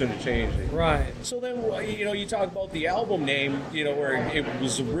probably should have changed it. Right. So then, you talk about the album name, where it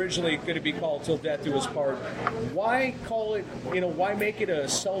was originally going to be called Till Death Do Us Part. Why call it, why make it a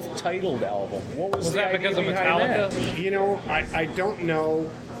self-titled album? What was that because of Metallica? That? I don't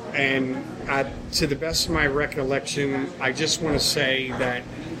know, and to the best of my recollection, I just want to say that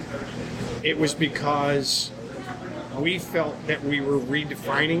it was because we felt that we were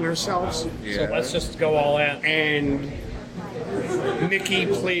redefining ourselves. Yeah. So let's just go all in. And Nicky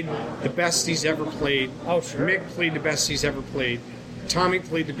played the best he's ever played. Oh, sure. Mick played the best he's ever played. Tommy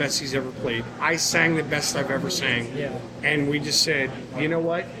played the best he's ever played. I sang the best I've ever sang. Yeah. And we just said, you know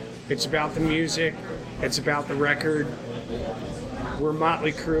what? It's about the music. It's about the record. We're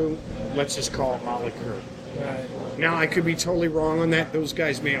Motley Crue. Let's just call it Motley Crue. Right. Now, I could be totally wrong on that. Those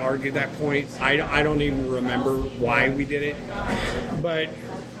guys may argue that point. I don't even remember why we did it. But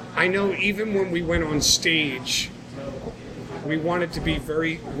I know even when we went on stage, we wanted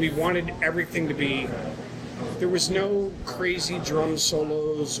everything to be, there was no crazy drum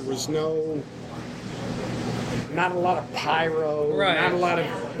solos, there was not a lot of pyro, not a lot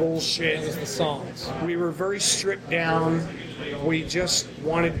of bullshit. It was the songs. We were very stripped down. We just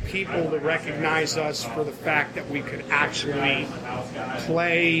wanted people to recognize us for the fact that we could actually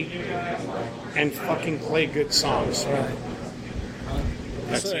play and fucking play good songs. Right.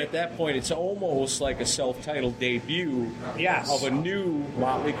 So at that point, it's almost like a self-titled debut of a new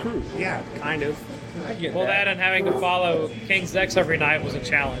Motley Crue. Yeah, kind of. I get that and having to follow King's X every night was a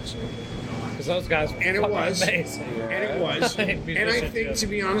challenge. Because those guys were amazing. And it was. And I think, to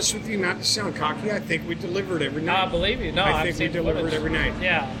be honest with you, not to sound cocky, I think we delivered every night. I believe you. No, I think we delivered every night.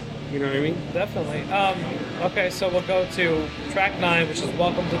 Yeah. You know what I mean? Definitely. Okay, so we'll go to track 9, which is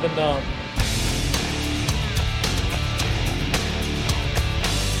Welcome to the Numb.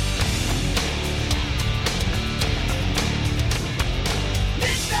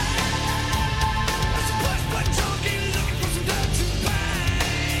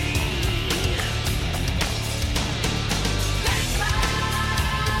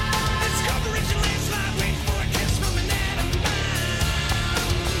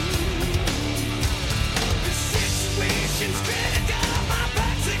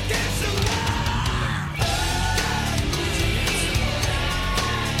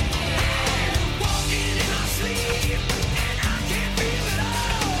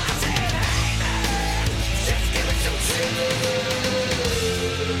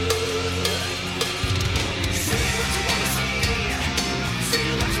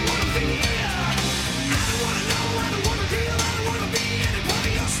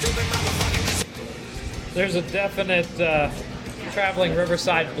 There's a definite traveling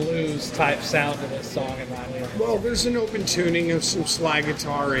Riverside Blues type sound to this song in my opinion. Well, there's an open tuning of some slide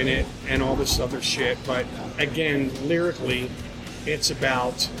guitar in it and all this other shit, but again, lyrically, it's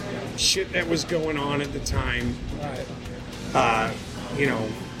about shit that was going on at the time. Right. You know,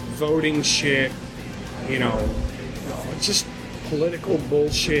 voting shit, you know, just political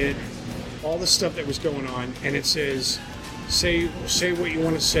bullshit, all the stuff that was going on. And it says, say what you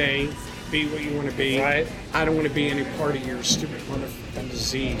want to say, be what you want to be. Right. I don't want to be any part of your stupid motherfucking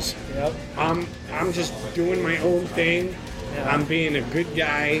disease. Yep. I'm just doing my own thing. Yeah. I'm being a good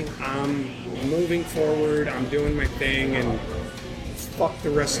guy. I'm moving forward. I'm doing my thing, and fuck the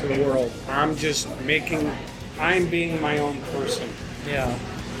rest of the world. I'm being my own person. Yeah.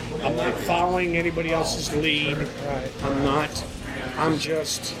 I'm not following anybody else's lead. Right. I'm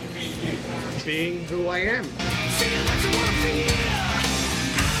just being who I am.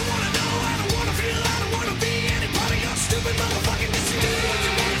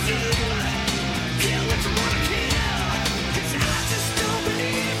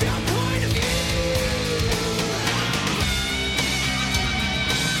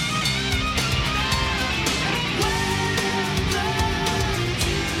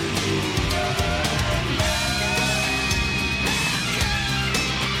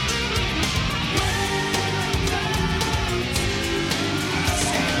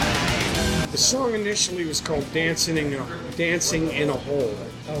 The song initially was called Dancing in a Hole.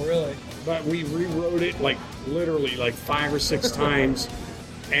 Oh, really? But we rewrote it literally 5 or 6 times,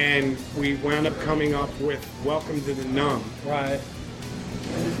 and we wound up coming up with Welcome to the Numb. Right.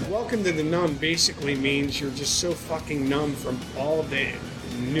 Welcome to the Numb basically means you're just so fucking numb from all of the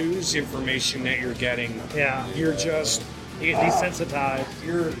news information that you're getting. Yeah. You're just... You get desensitized.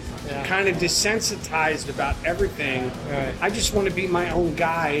 You're kind of desensitized about everything. Right. I just want to be my own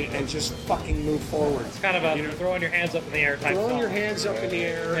guy and just fucking move forward. It's kind of a throwing your hands up in the air type Throwing song. your hands up in the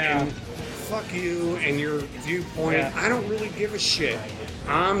air and fuck you and your viewpoint. Yeah. I don't really give a shit.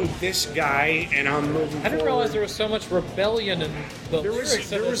 I'm this guy and I'm moving forward. I didn't realize there was so much rebellion in the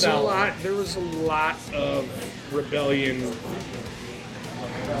lyrics of this album. There was a lot of rebellion.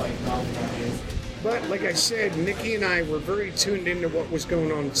 But like I said, Nikki and I were very tuned into what was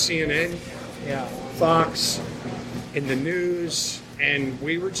going on CNN, Fox, in the news, and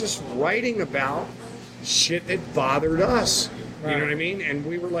we were just writing about shit that bothered us. Right. You know what I mean? And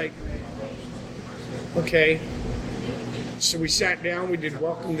we were like, okay. So we sat down, we did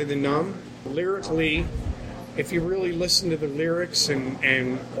Welcome to the Numb. Lyrically, if you really listen to the lyrics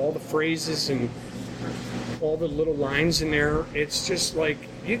and all the phrases and all the little lines in there, it's just like,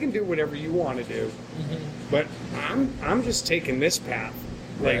 you can do whatever you want to do. Mm-hmm. But I'm just taking this path.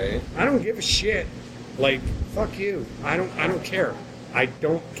 Like, I don't give a shit. Like, fuck you. I don't care. I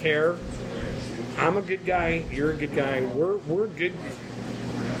don't care. I'm a good guy, you're a good guy. We're good.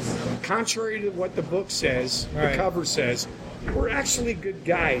 Contrary to what the book says, the cover says, we're actually good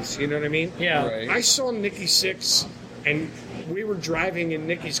guys, you know what I mean? Yeah. Right. I saw Nikki Sixx, and we were driving in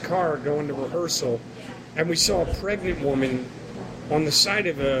Nikki's car going to rehearsal, and we saw a pregnant woman on the side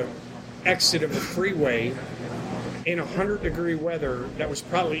of a exit of a freeway in 100-degree weather that was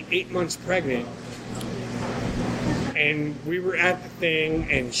probably 8 months pregnant. And we were at the thing,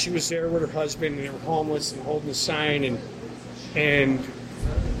 and she was there with her husband, and they were homeless and holding a sign, and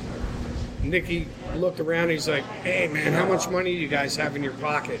Nikki looked around, and he's like, hey man, how much money do you guys have in your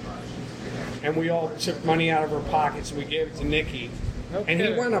pocket? And we all took money out of our pockets and we gave it to Nikki. Okay. And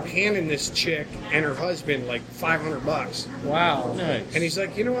he wound up handing this chick and her husband like $500. Wow. Nice. And he's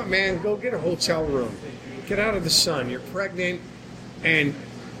like, you know what, man, go get a hotel room. Get out of the sun. You're pregnant. And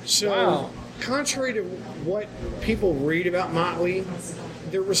so, contrary to what people read about Motley,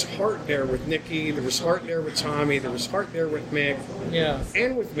 there was heart there with Nikki. There was heart there with Tommy. There was heart there with Mick. Yeah.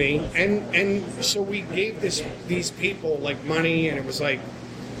 And with me. And so we gave these people like money, and it was like,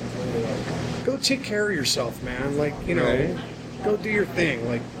 go take care of yourself, man. Like, you know, go do your thing.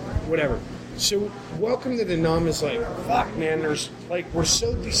 Like, whatever. So Welcome to the Numb is like, fuck, man. There's like, we're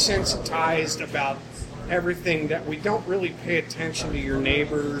so desensitized about everything that we don't really pay attention to your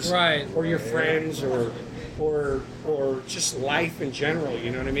neighbors, or your friends, or just life in general.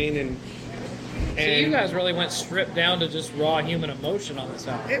 You know what I mean? And so you guys really went stripped down to just raw human emotion on this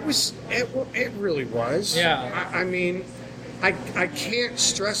album. It really was. Yeah. I mean, I can't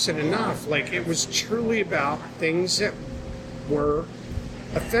stress it enough. Like, it was truly about things that were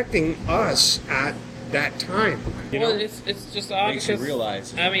affecting us at that time. You know? It's just odd Makes you because,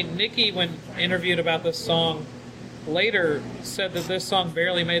 realize. I mean, Nikki, when interviewed about this song, later said that this song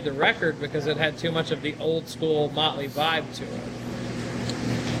barely made the record because it had too much of the old school Motley vibe to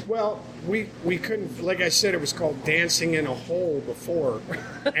it. Well, we couldn't, like I said, it was called Dancing in a Hole before,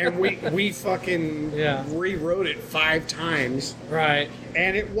 and we fucking rewrote it 5 times. Right.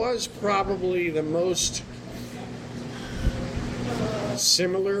 And it was probably the most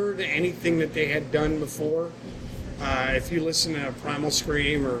similar to anything that they had done before. If you listen to Primal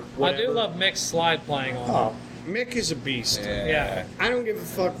Scream or whatever. I do love Mick's slide playing on it. Mick is a beast. Yeah. I don't give a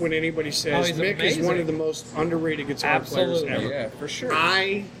fuck what anybody says. he's Mick amazing. is one of the most underrated guitar players ever. Yeah, for sure.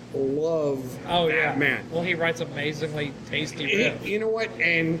 I love that man. Well, he writes amazingly tasty riffs. You know what?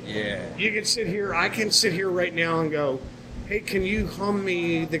 And you can sit here. I can sit here right now and go, "Hey, can you hum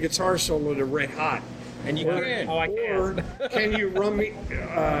me the guitar solo to Red Hot?" And you can. Oh, I Or can you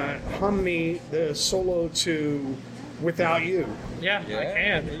hum me the solo to Without You? Yeah, I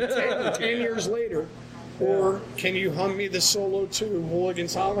can. 10 years later. Or can you hum me the solo to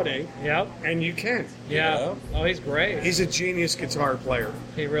Hooligan's Holiday? Yep. And you can. Yeah. Oh, he's great. He's a genius guitar player.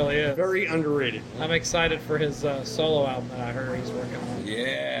 He really is. Very underrated. I'm excited for his solo album that I heard he's working on.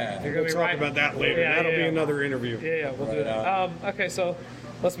 Yeah. You're We'll gonna be talk about that later. Yeah, That'll yeah, be yeah. another interview. Yeah, we'll do that. Okay, so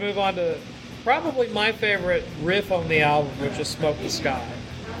let's move on to probably my favorite riff on the album, which is Smoke the Sky.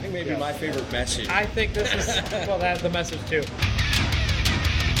 I think maybe my favorite message. I think this is, well, that's the message too.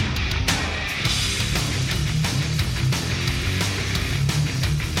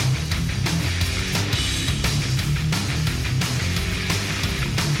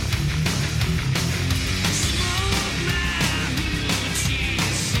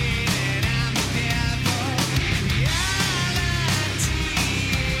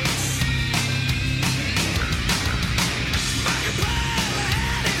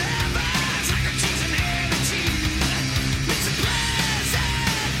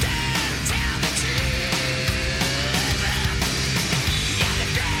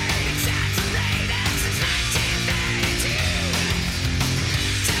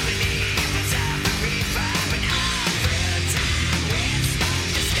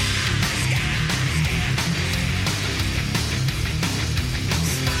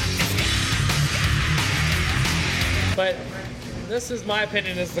 But this is my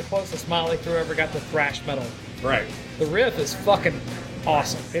opinion is the closest Motley Crue ever got to thrash metal. Right. The riff is fucking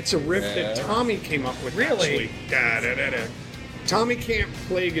awesome. It's a riff that Tommy came up with. Really? Actually. Da-da-da-da. Tommy can't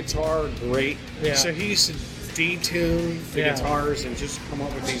play guitar great, so he used to detune the guitars and just come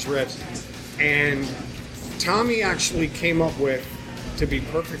up with these riffs. And Tommy actually came up with, to be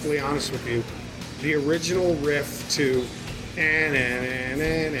perfectly honest with you, the original riff to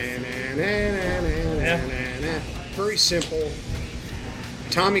very simple.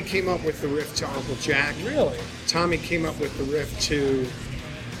 Tommy came up with the riff to Uncle Jack. Really? Tommy came up with the riff to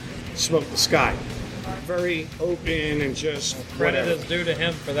Smoke the Sky. Very open and just Credit whatever. is due to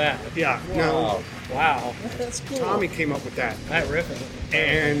him for that. Yeah. No. Wow. That's cool. Tommy came up with that. That riff is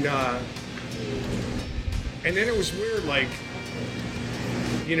And then it was weird, like,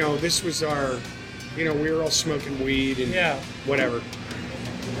 you know, this was our, you know, we were all smoking weed and whatever.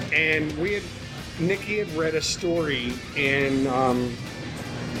 And Nikki had read a story in, what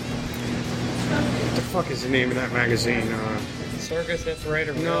the fuck is the name of that magazine? Circus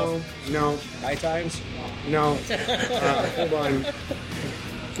Inspirator. No. High Times? No. Hold on.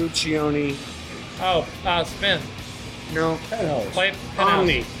 Guccione. Oh, Spin. No. Play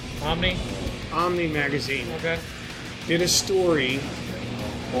Omni. Omni? Omni magazine. Okay. Did a story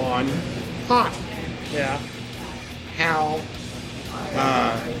on pot. Yeah. How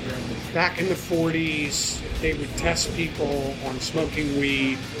back in the 40s they would test people on smoking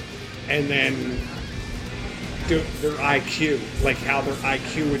weed and then do their IQ, like how their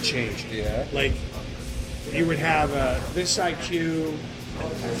IQ would change. Yeah. Like you would have this IQ,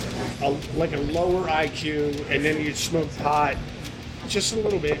 like a lower IQ, and then you'd smoke pot just a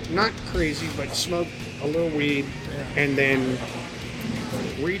little bit, not crazy, but smoke a little weed, and then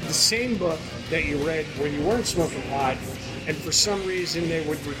read the same book that you read when you weren't smoking pot, and for some reason they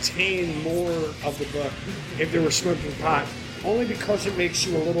would retain more of the book if they were smoking pot, only because it makes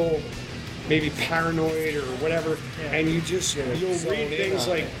you a little maybe paranoid or whatever, and you just, you'll read things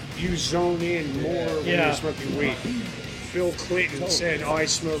like you zone in more when you're smoking weed. Bill Clinton said, I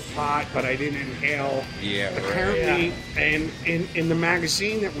smoked pot, but I didn't inhale. Yeah. Apparently, and in the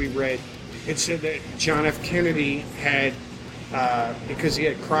magazine that we read, it said that John F. Kennedy had, because he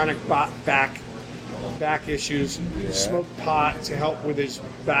had chronic back issues, smoked pot to help with his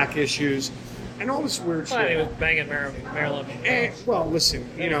back issues, and all this weird Well, he shit. was banging Marilyn. Well, listen,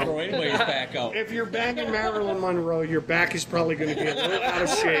 you know, Throw anybody's back out. if you're banging Marilyn Monroe, your back is probably going to be a little out of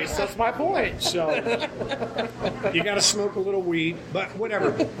shape. That's my point. So you got to smoke a little weed, but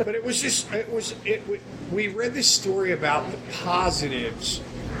whatever. But it was just, we read this story about the positives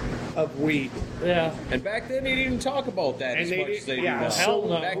of weed. Yeah. And back then they didn't talk about that And as they much did- as they do yeah, now. hell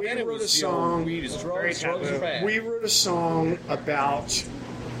no. Back We then it wrote was a song. weed is Very drugs are taboo. bad. We wrote a song about,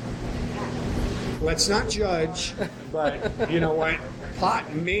 let's not judge, but you know what?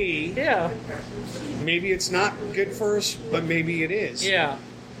 pot maybe it's not good for us, but maybe it is. Yeah.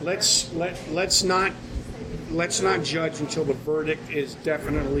 Let's not judge until the verdict is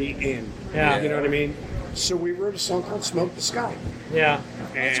definitely in. Yeah. You know what I mean? So we wrote a song called "Smoke the Sky." Yeah.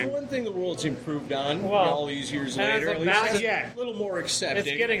 That's And one thing the world's improved on Well, all these years as later. a At least massive- it's Yeah. a little more accepting.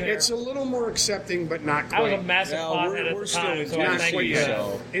 It's getting there. it's a little more accepting, but not I was quite. a massive Well, pothead we're at the still time, in so I Not thank quite you. yet.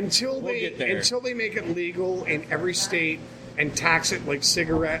 so Until we'll get there. they make it legal in every state and tax it like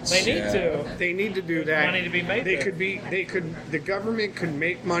cigarettes. They need to. They need to do that. money to be made They there. the government could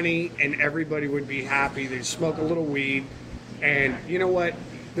make money and everybody would be happy. They'd smoke a little weed. And you know what?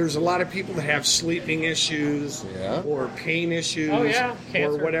 There's a lot of people that have sleeping issues or pain issues Oh, yeah.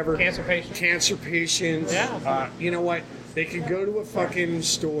 Cancer, or whatever. cancer patients. Cancer patients. Yeah. You know what? They could go to a fucking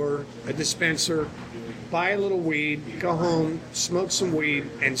store, a dispenser, buy a little weed, go home, smoke some weed,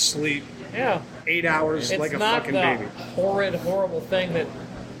 and sleep Yeah. 8 hours It's like a not fucking the baby. horrid, horrible thing that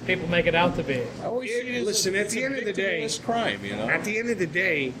people make it out to be. I always see it as Listen, at it's the a end of the day, victimless crime, you know. At the end of the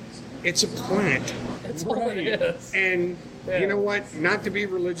day, it's a plant. That's all it is. And you know what? Not to be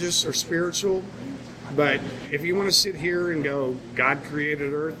religious or spiritual, but if you want to sit here and go, God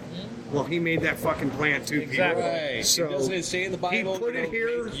created Earth, well, He made that fucking plant too. Exactly. Peter. Right. So Doesn't it say in the Bible? He put you it know,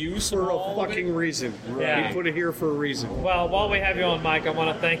 here make use for of a all of it? fucking reason. Yeah. He put it here for a reason. Well, while we have you on, Mike, I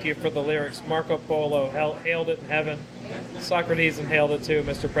want to thank you for the lyrics. Marco Polo hailed it in heaven. Socrates inhaled it too.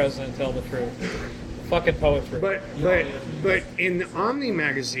 Mr. President, tell the truth. Fucking poetry. But in the Omni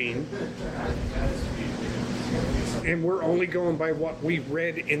magazine, and we're only going by what we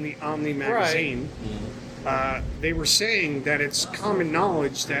read in the Omni magazine, they were saying that it's common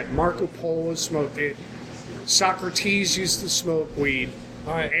knowledge that Marco Polo smoked it, Socrates used to smoke weed,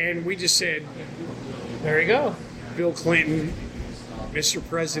 All right. and we just said, There you go. Bill Clinton, Mr.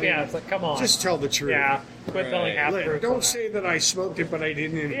 President, Yeah, it's like, come on. just tell the truth. Yeah. Quit telling half Look, truths. don't say that I smoked it, but I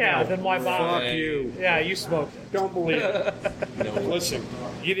didn't inhale. Yeah, then why bother? Fuck you. Yeah, you smoked it. Don't believe it. Listen,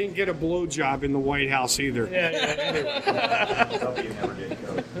 you didn't get a blowjob in the White House either. Yeah.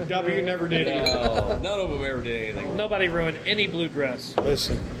 W never did either. No, none of them ever did anything. Nobody ruined any blue dress.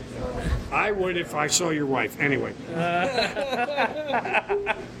 Listen, I would if I saw your wife. Anyway,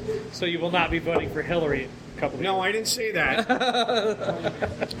 So you will not be voting for Hillary in a couple of no, I didn't say that.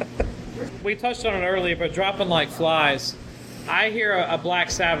 We touched on it earlier, but dropping like flies. I hear a Black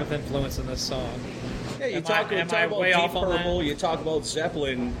Sabbath influence in this song. Yeah, you Am talk, I- you am talk I about way Deep off on that? Purple, you talk about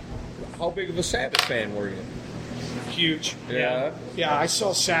Zeppelin. How big of a Sabbath fan were you? Huge. Yeah. Yeah, I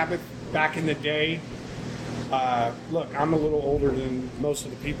saw Sabbath back in the day. Look, I'm a little older than most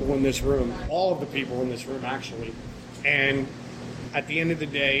of the people in this room. All of the people in this room, actually. And at the end of the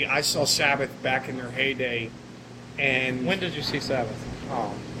day, I saw Sabbath back in their heyday. And When did you see Sabbath?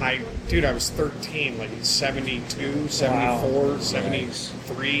 I was 13, like in 72, 74,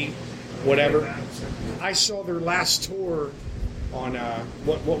 73, whatever. I saw their last tour on,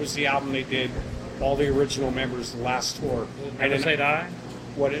 what was the album they did? All the original members, the last tour. Never Say Die?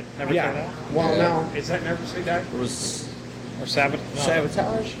 What it? Never Say Die? Well, no. Is that Never Say Die? It was Or Sabbath? No.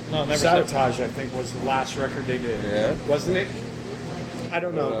 Sabotage? No, Never Say Sabotage, I think, was the last record they did. Yeah. Wasn't it? I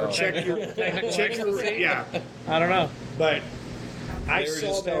don't know. Or check your, yeah. I don't know. But I They were saw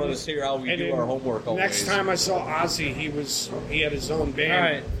just them, telling us here how we and do then our homework always. Next time I saw Ozzy, he had his own band, All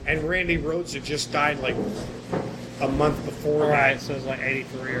right. and Randy Rhoads had just died like a month before. All that. right, so it's like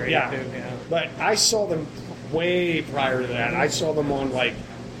 83 or 82. Yeah. Yeah. But I saw them way prior to that. I saw them on like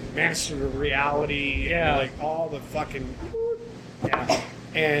Master of Reality, Yeah. and like all the fucking, Yeah.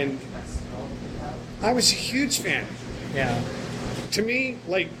 and I was a huge fan. Yeah. To me,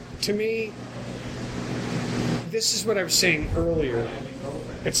 this is what I was saying earlier.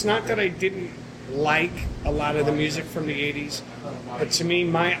 It's not that I didn't like a lot of the music from the 80s, but to me,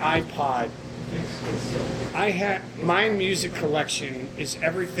 my iPod, my music collection is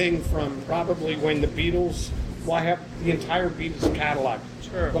everything from probably when the Beatles, well, I have the entire Beatles catalog.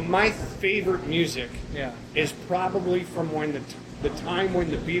 Sure. But my favorite music Yeah. is probably from when the time when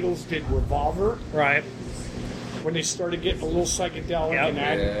the Beatles did Revolver, Right. when they started getting a little psychedelic Yep. and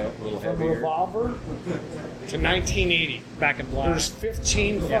that, Yeah, a little from heavier. Revolver to 1980. Back in black. There's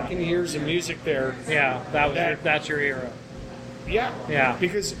 15 Yeah. fucking years of music there. Yeah, That- that's your era. Yeah. Yeah.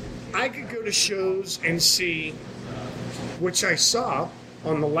 Because I could go to shows and see, which I saw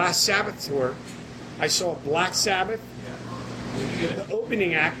on the last Sabbath tour. I saw Black Sabbath, the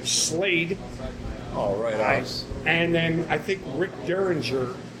opening act, Slade, Oh, right. Nice. and then I think Rick Derringer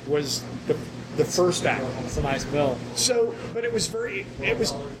was the first act. That's a nice bill. So, but it was,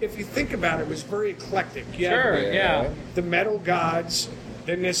 if you think about it, it was very eclectic. You had Sure, yeah. the metal gods,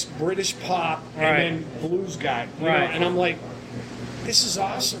 then this British pop, Right. and then blues guy. You Right. know? And I'm like, this is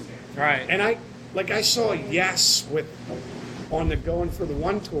awesome. Right. And I saw Yes on the Going for the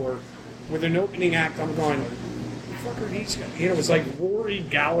One tour with an opening act. I'm going, what the fuck are these guys? You know, it was like Rory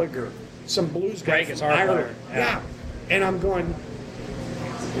Gallagher, some blues guy. Great guitar player. Yeah. And I'm going,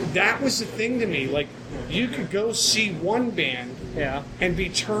 that was the thing to me. Like, you could go see one band and be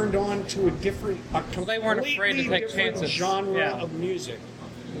turned on to a they weren't afraid to take different chances. genre of music.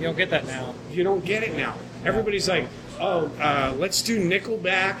 You don't get that now. You don't get it now. Everybody's like, let's do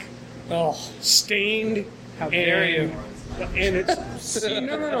Nickelback, Stained. How dare you? And it's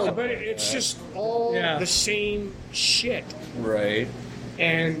no, but it's just all the same shit. Right.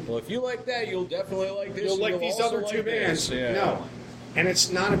 And well, if you like that, you'll definitely like this. You'll like these other two bands. Yeah. No, and it's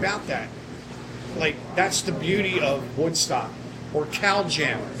not about that. Like, that's the beauty of Woodstock or Cal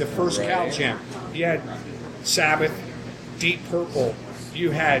Jam, the first Cal Jam. You had Sabbath, Deep Purple.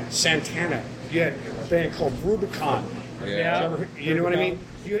 You had Santana. You had a band called Rubicon. Yeah. You know what I mean?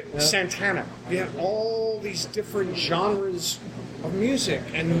 You had Santana. You had all these different genres of music,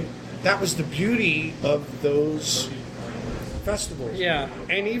 and that was the beauty of those festivals. Yeah.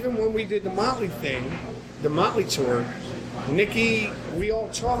 And even when we did the Motley thing, the Motley tour, Nikki, we all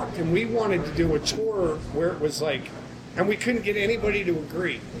talked, and we wanted to do a tour where it was like, and we couldn't get anybody to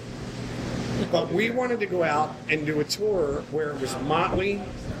agree. But we wanted to go out and do a tour where it was Motley,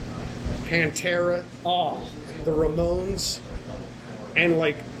 Pantera, the Ramones, and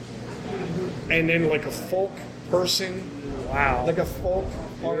then like a folk person. Wow. Like a folk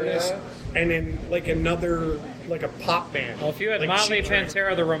artist, and then like another, like a pop band. Well, if you had like Motley, Cheap Trick.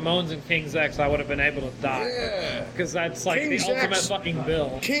 Pantera, the Ramones, and King's X, I would have been able to die. Yeah. Because that's like King's the ultimate X- fucking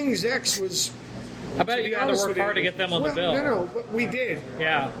bill. King's X was. I bet you had to honest work with you, hard to get them on well, the bill. No, but we did.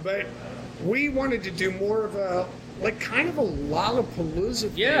 Yeah. But we wanted to do more of a, like, kind of a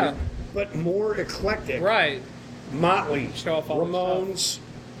Lollapalooza thing, but more eclectic. Right. Motley, Show off all the Ramones.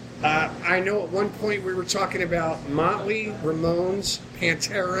 I know at one point we were talking about Motley, Ramones,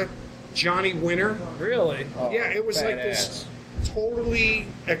 Pantera, Johnny Winter. Really? Yeah, it was like this totally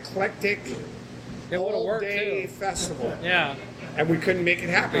eclectic all-day festival. Yeah. And we couldn't make it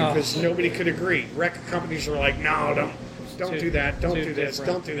happen because nobody could agree. Record companies were like, no, don't do that, don't do this,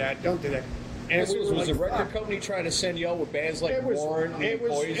 don't do that, don't do that. And This we was were the like, record fuck. company trying to send you out with bands like It was, Warren and it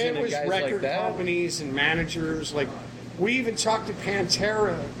was, Poison it was and guys record like that? companies and managers. Like, we even talked to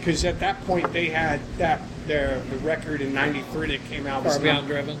Pantera because at that point they had the record in '93 that came out. Far Beyond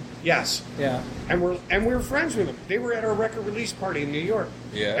Driven. Yes. Yeah. And we were friends with them. They were at our record release party in New York.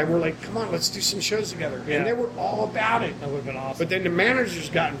 Yeah. And we're like, come on, let's do some shows together. Yeah. And they were all about it. That would have been awesome. But then the managers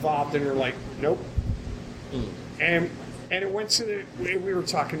got involved and they're like, nope. And it went to we were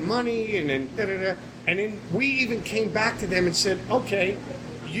talking money and then da-da-da. And then we even came back to them and said, okay,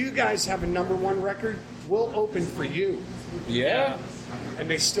 you guys have a #1 record. We'll open for you. Yeah. And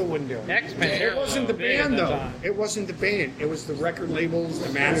they still wouldn't do it. X-Men. It wasn't the Big at band, that though. time. It wasn't the band. It was the record labels,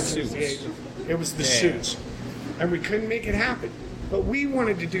 the managers. It was the suits. And we couldn't make it happen. But we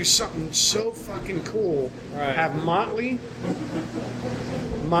wanted to do something so fucking cool. Right. Have Motley,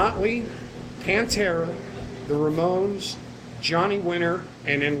 Pantera, the Ramones, Johnny Winter,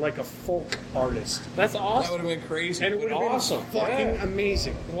 and then like a folk artist. That's That awesome. would have been crazy. And it would have awesome. been fucking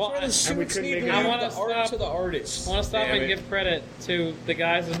amazing. Well, The And we suits couldn't need make to it I leave wanna the art stop- to the artists. I want to stop Damn and it. give credit to the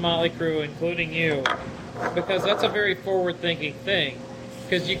guys in Motley Crue, including you, because that's a very forward-thinking thing.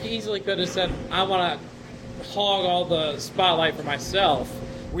 Because you easily could have said, I want to hog all the spotlight for myself.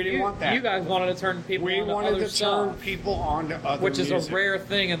 We didn't want that. You guys wanted to turn people We on to wanted other to turn stuff, people on to other which is music. a rare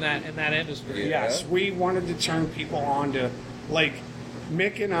thing in that industry. Yeah. Yes, we wanted to turn people on to, like,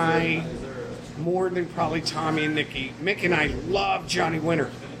 Mick and I, more than probably Tommy and Nikki. Mick and I love Johnny Winter.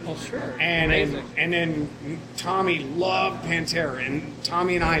 Well, sure. And Amazing. then Tommy loved Pantera, and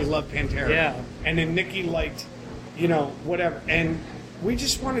Tommy and I loved Pantera. Yeah. And then Nikki liked, whatever. And we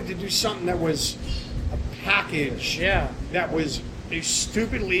just wanted to do something that was a package. Yeah. That was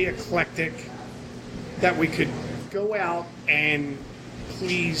stupidly eclectic, that we could go out and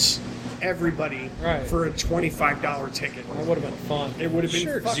please everybody Right. for a $25 ticket. That would have been fun. It would have been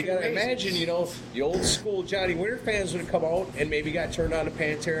Sure, because you fucking got to amazing. imagine, the old school Johnny Winter fans would have come out and maybe got turned on to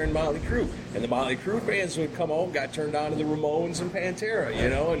Pantera and Motley Crue. And the Motley Crue fans would come out and got turned on to the Ramones and Pantera,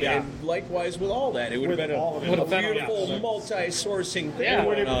 and likewise with all that. It would have With been all of it. a Would have been beautiful awesome. multi-sourcing thing Yeah. It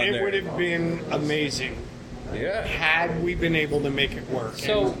would going on have, it there. would have been amazing Yeah. had we been able to make it work.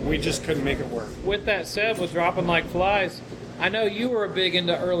 So- And we just couldn't make it work. With that said, with Dropping Like Flies, I know you were big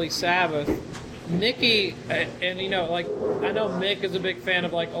into early Sabbath. Nikki, and I know Mick is a big fan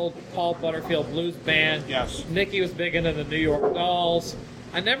of like old Paul Butterfield blues band. Yes. Nikki was big into the New York Dolls.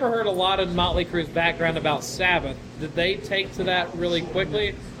 I never heard a lot of Motley Crue's background about Sabbath. Did they take to that really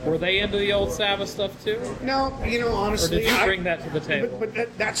quickly? Were they into the old Sabbath stuff too? No, honestly. Or did you bring that to the table?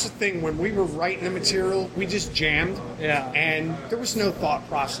 But that's the thing. When we were writing the material, we just jammed. Yeah. And there was no thought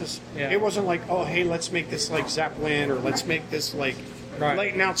process. Yeah. It wasn't like, oh, hey, let's make this like Zeppelin, or let's make this like... Right.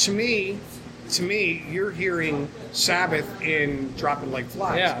 Like, now, to me, you're hearing Sabbath in Dropping Like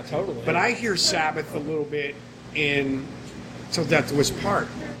Flies. Yeah, totally. But I hear Sabbath a little bit in Till Death Do Us Part.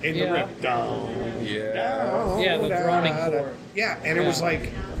 In the riff. Down, Yeah, the droning chord. Yeah, and it was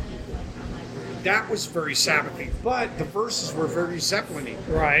like... That was very Sabbathy, but the verses were very Zeppelin-y.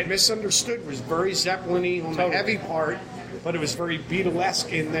 Right. Misunderstood was very Zeppelin-y on the heavy part, but it was very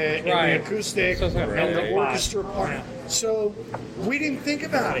Beatlesque in the acoustic and the orchestra part. Yeah. So we didn't think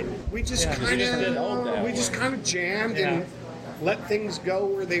about it. We just kind of jammed and let things go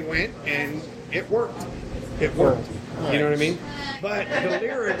where they went, and it worked. It worked. You know what I mean? But the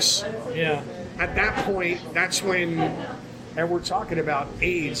lyrics, at that point, that's when. And we're talking about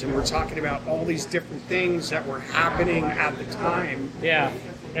AIDS, and we're talking about all these different things that were happening at the time. Yeah.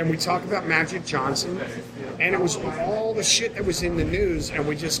 And we talk about Magic Johnson, and it was all the shit that was in the news, and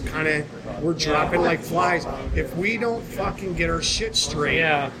we just kind of were dropping like flies. If we don't fucking get our shit straight,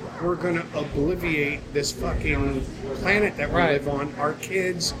 we're going to obliviate this fucking planet that we live on. Our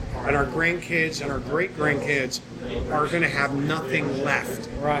kids and our grandkids and our great-grandkids are going to have nothing left.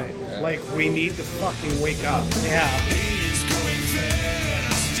 Right. Like, we need to fucking wake up. Yeah.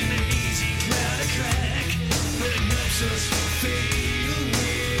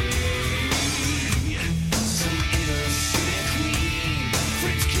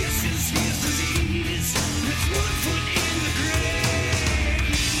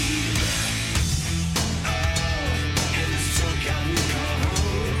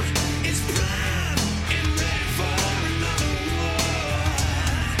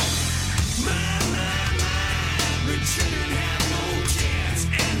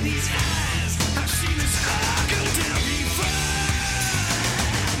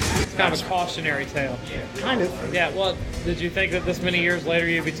 Kind of a cautionary tale. Kind of. Yeah, well, did you think that this many years later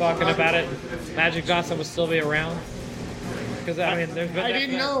you'd be talking about it, Magic Johnson would still be around? Because, I mean, there's been... I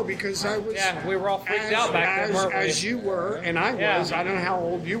didn't know, because I was... Yeah, we were all freaked out back then, weren't we? As you were, and I was. I don't know how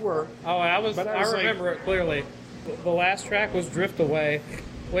old you were. Oh, I remember it clearly. The last track was Drift Away,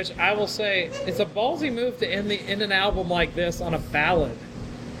 which I will say, it's a ballsy move to end an album like this on a ballad.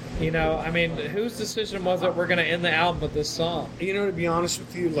 You know, I mean, whose decision was it we're going to end the album with this song? You know, to be honest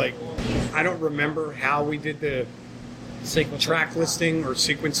with you, like, I don't remember how we did the track listing or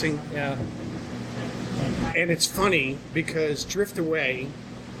sequencing. Yeah. And it's funny because Drift Away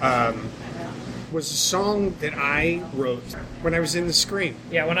was a song that I wrote when I was in the Scream.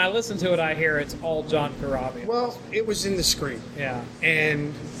 Yeah, when I listen to it, I hear it's all John Corabi. Well, it was in the Scream. Yeah.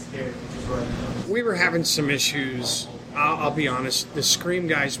 And we were having some issues. I'll be honest, the Scream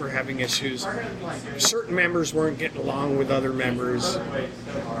guys were having issues. Certain members weren't getting along with other members.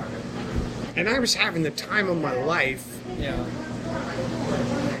 And I was having the time of my life. Yeah.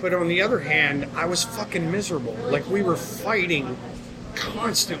 But on the other hand, I was fucking miserable. Like, we were fighting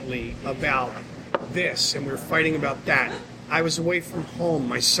constantly about this, and we were fighting about that. I was away from home.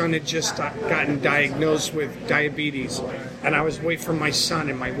 My son had just gotten diagnosed with diabetes, and I was away from my son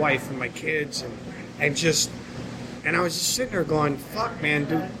and my wife and my kids, and I was just sitting there going, fuck, man,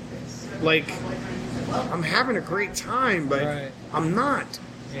 dude. Like, I'm having a great time, but I'm not.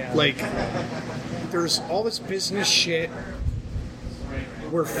 Yeah. Like, there's all this business shit.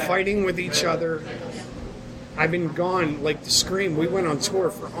 We're fighting with each other. I've been gone, like the Scream, we went on tour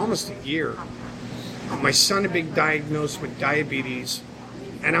for almost a year. My son had been diagnosed with diabetes,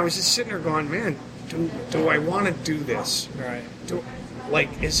 and I was just sitting there going, man, do I want to do this? Right.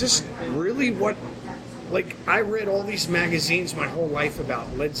 Is this really what... Like, I read all these magazines my whole life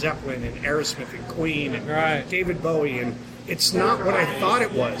about Led Zeppelin and Aerosmith and Queen and David Bowie, and it's not what I thought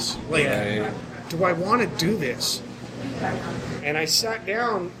it was. Like, do I want to do this? And I sat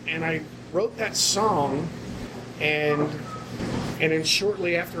down and I wrote that song, and then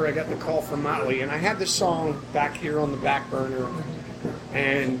shortly after I got the call from Motley, and I had the song back here on the back burner,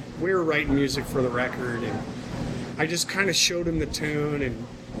 and we were writing music for the record, and I just kind of showed him the tune, and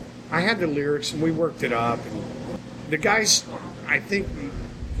I had the lyrics, and we worked it up. And the guys, I think,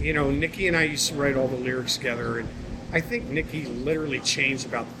 Nikki and I used to write all the lyrics together, and I think Nikki literally changed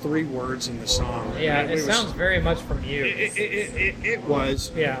about 3 words in the song. Yeah, it sounds very much from you. It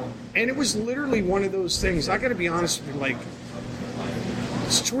was. Yeah. And it was literally one of those things, I got to be honest with you, like,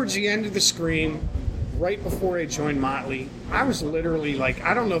 it's towards the end of the Scream, right before I joined Motley, I was literally like,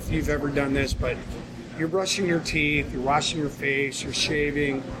 I don't know if you've ever done this, but you're brushing your teeth, you're washing your face, you're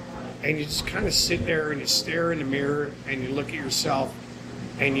shaving, and you just kind of sit there and you stare in the mirror and you look at yourself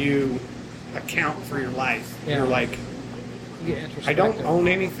and you account for your life. Yeah. You're like, I don't own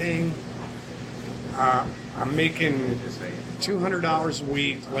anything. I'm making $200 a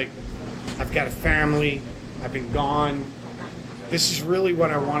week. Like, I've got a family. I've been gone. This is really what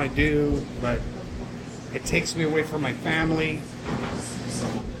I want to do, but it takes me away from my family.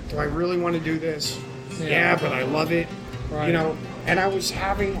 Do I really want to do this? Yeah, but I love it. Right. You know, and I was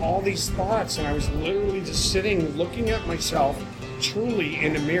having all these thoughts, and I was literally just sitting, looking at myself truly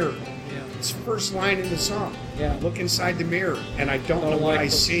in the mirror. Yeah. It's the first line in the song. Yeah. Look inside the mirror, and I don't know what I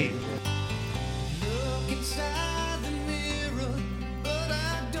see. Look inside the mirror, but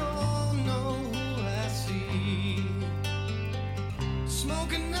I don't know who I see.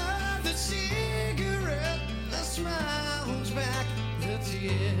 Smoke another cigarette, a smile holds back the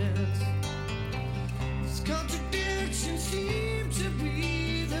tears. These contradictions seem to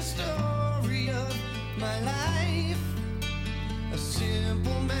be the story of my life. A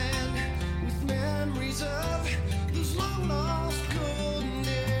simple man with memories of those long lost golden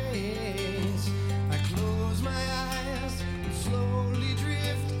days. I close my eyes and slowly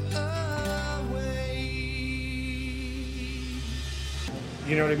drift away.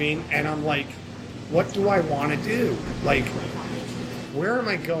 You know what I mean? And I'm like, what do I want to do? Like, where am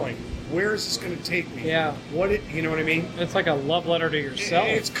I going? Where is this going to take me? Yeah. You know what I mean? It's like a love letter to yourself.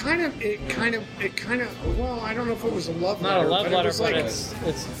 It kind of. Well, I don't know if it was a love letter. Not a love but letter, it was but like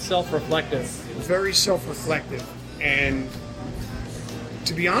it's self-reflective. very self-reflective. And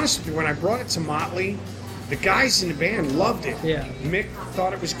to be honest with you, when I brought it to Motley, the guys in the band loved it. Yeah. Mick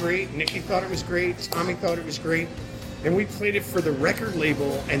thought it was great. Nicky thought it was great. Tommy thought it was great. And we played it for the record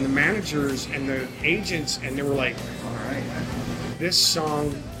label and the managers and the agents, and they were like, all right, this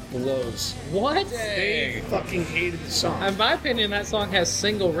song blows. What? They fucking hated the song. In my opinion, that song has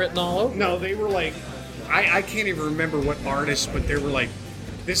single written all over. No, they were like, I can't even remember what artist, but they were like,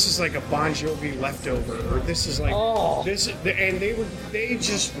 this is like a Bon Jovi leftover, or this is like this, and they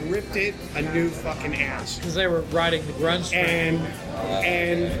just ripped it a new fucking ass. Because they were riding the grunge train.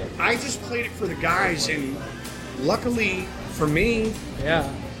 And I just played it for the guys, and luckily for me, yeah,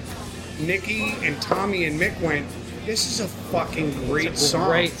 Nicky and Tommy and Mick went, this is a fucking great It's a song.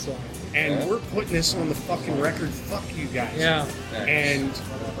 great song. And we're putting this on the fucking record. Fuck you guys. Yeah.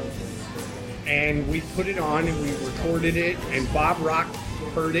 And we put it on and we recorded it, and Bob Rock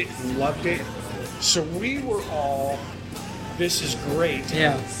heard it and loved it. So we were all, this is great.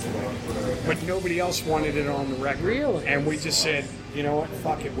 Yeah. But nobody else wanted it on the record. Really? And we just said, you know what,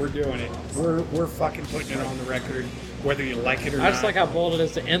 fuck it, we're doing it. We're fucking putting it on the record, whether you like it or not. I just like how bold it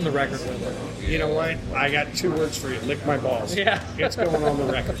is to end the record with it. You know what? I got 2 words for you. Lick my balls. Yeah. It's going on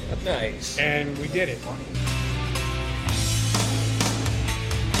the record. Nice. And we did it.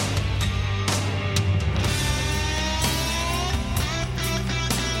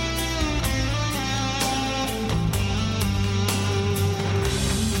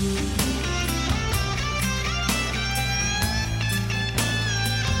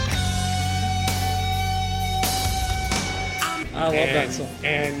 I love that song.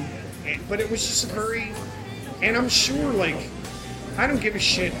 But it was just very, and I'm sure, like, I don't give a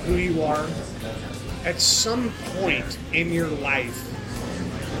shit who you are. At some point in your life,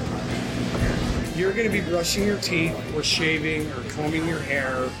 you're going to be brushing your teeth or shaving or combing your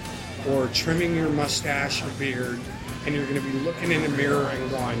hair or trimming your mustache or beard, and you're going to be looking in the mirror and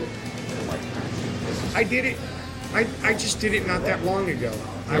going, I did it. I just did it not that long ago.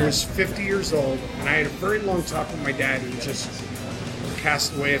 I was 50 years old, and I had a very long talk with my dad, who just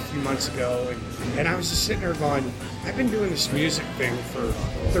passed away a few months ago, and I was just sitting there going, I've been doing this music thing for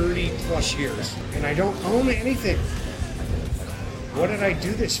 30 plus years, and I don't own anything. What did I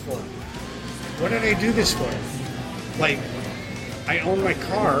do this for? What did I do this for? Like, I own my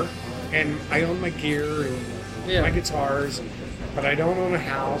car, and I own my gear, and my guitars, but I don't own a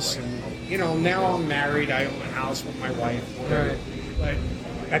house, and, you know, now I'm married, I own a house with my wife. Right. But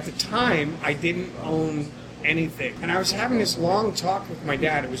at the time, I didn't own anything. And I was having this long talk with my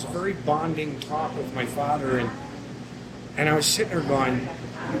dad. It was a very bonding talk with my father. And I was sitting there going,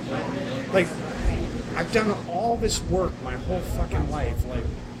 like, I've done all this work my whole fucking life. Like,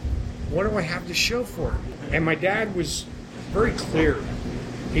 what do I have to show for it? And my dad was very clear.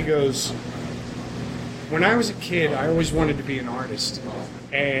 He goes, when I was a kid, I always wanted to be an artist.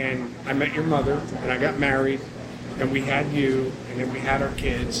 And I met your mother, and I got married, and we had you, and then we had our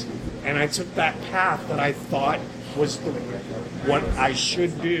kids. And I took that path that I thought was what I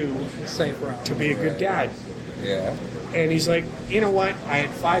should do to be a good dad. Yeah. And he's like, you know what? I had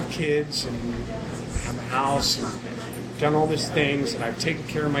 5 kids, and house and done all these things, and I've taken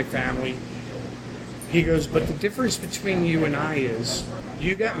care of my family. He goes, but the difference between you and I is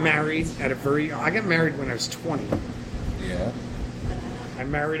you got married I got married when I was 20. Yeah. I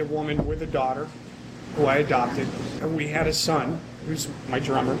married a woman with a daughter who I adopted, and we had a son who's my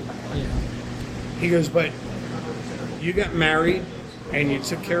drummer. Yeah. He goes, but you got married and you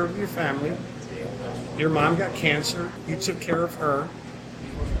took care of your family. Your mom got cancer. You took care of her.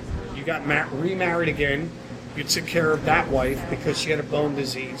 You got remarried again. You took care of that wife because she had a bone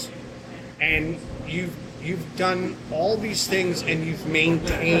disease. And you've done all these things, and you've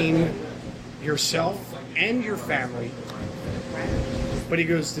maintained yourself and your family. But he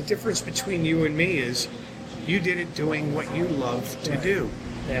goes, the difference between you and me is you did it doing what you love to do.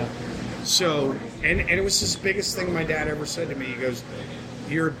 Yeah. So, and it was his biggest thing my dad ever said to me. He goes,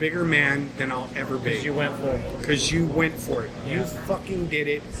 you're a bigger man than I'll ever be. Because you went for it. Because you went for it. Yeah. You fucking did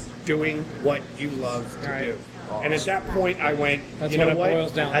it doing what you love to Right. do. And at that point, I went, That's you know what it what?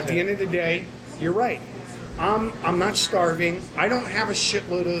 boils down At to. the end of the day, you're right. I'm not starving. I don't have a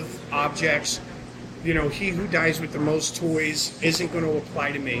shitload of objects. You know, he who dies with the most toys isn't going to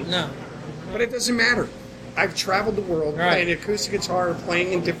apply to me. No. But it doesn't matter. I've traveled the world Right. playing acoustic guitar,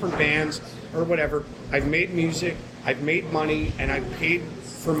 playing in different bands or whatever. I've made music, I've made money, and I've paid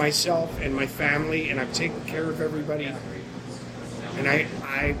for myself and my family, and I've taken care of everybody. And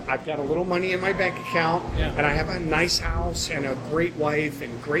I've got a little money in my bank account, Yeah. and I have a nice house and a great wife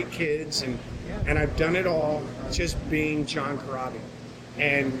and great kids, and I've done it all just being John Corabi.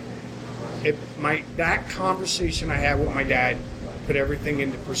 And that conversation I had with my dad put everything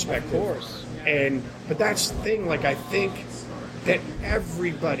into perspective. Of course. But that's the thing, like, I think that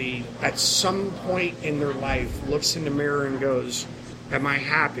everybody at some point in their life looks in the mirror and goes, am I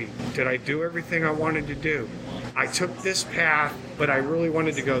happy? Did I do everything I wanted to do? I took this path, but I really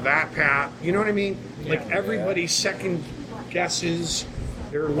wanted to go that path. You know what I mean? Like, everybody second guesses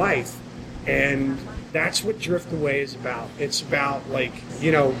their life. And that's what Drift Away is about. It's about, like,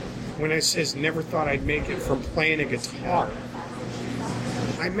 you know, when it says never thought I'd make it from playing a guitar,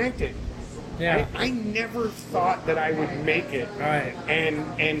 I meant it. Yeah. I never thought that I would make it Right.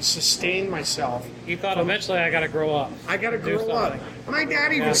 and sustain myself. You thought eventually I got to grow up. I got to Do grow up. something. My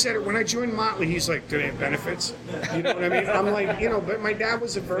dad even Yeah. said it when I joined Motley. He's like, "Do they have benefits?" You know what I mean? I'm like, you know, but my dad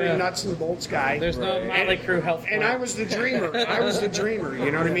was a very Yeah. nuts and bolts guy. There's no Motley Crue health And plan. I was the dreamer. I was the dreamer.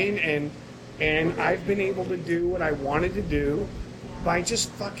 You know what I mean? And I've been able to do what I wanted to do by just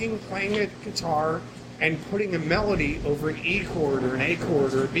fucking playing a guitar and putting a melody over an E chord or an A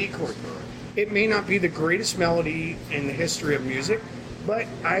chord or a B chord. It may not be the greatest melody in the history of music, but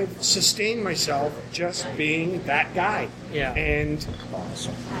I've sustained myself just being that guy. Yeah. And,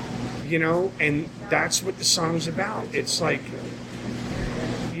 you know, and that's what the song's about. It's like,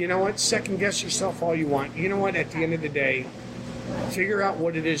 you know what? Second guess yourself all you want. You know what? At the end of the day, figure out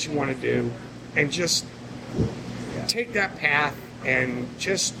what it is you want to do and just take that path and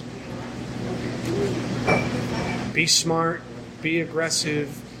just be smart, be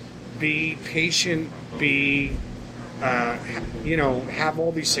aggressive, be patient, be, you know, have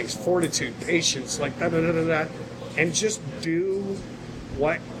all these things, fortitude, patience, like da-da-da-da-da, and just do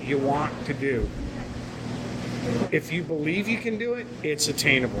what you want to do. If you believe you can do it, it's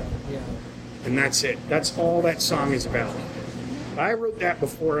attainable. Yeah. And that's it. That's all that song is about. I wrote that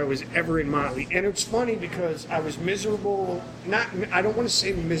before I was ever in Motley. And it's funny because I was miserable. I don't want to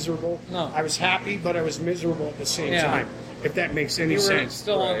say miserable. No. I was happy, but I was miserable at the same Yeah. time, if that makes any You were sense.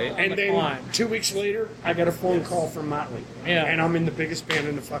 still on And the then climb. 2 weeks later, I got a phone call from Motley. Yeah. And I'm in the biggest band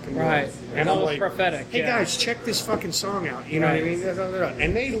in the fucking world. Right. And It's I'm almost like, prophetic, hey yeah. guys, check this fucking song out. You know Right. what I mean? Da, da, da, da.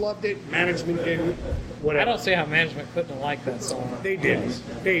 And they loved it. Management didn't. Whatever. I don't see how management couldn't have liked that song. They didn't.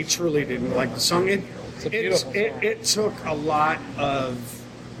 They truly didn't like the song. It's a beautiful song. It took a lot of.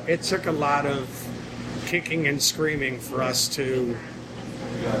 It took a lot of kicking and screaming for us to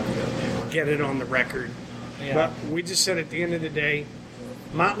get it on the record. Yeah. But we just said at the end of the day,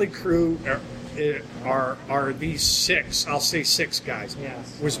 Motley Crue are these six. I'll say six guys.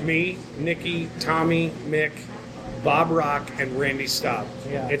 Yes. Was me, Nikki, Tommy, Mick, Bob Rock, and Randy Staub.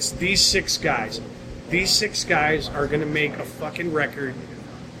 Yeah. It's these six guys. These six guys are going to make a fucking record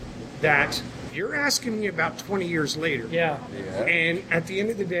that you're asking me about 20 years later. Yeah. And at the end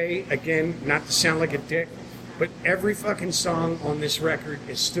of the day, again, not to sound like a dick, but every fucking song on this record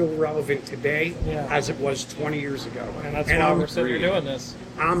is still relevant today Yeah. as it was 20 years ago. And that's why we're sitting here doing this.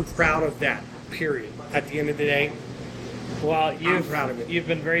 I'm proud of that, period. At the end of the day, Well, I'm proud of it. You've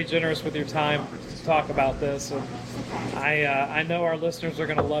been very generous with your time to talk about this, and I know our listeners are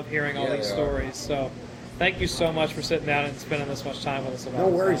going to love hearing all these stories. So, thank you so much for sitting down and spending this much time with us. About No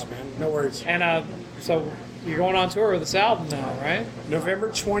worries, man. No worries. And so you're going on tour with this album now, right? November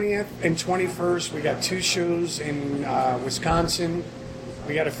 20th and 21st, we got 2 shows in Wisconsin.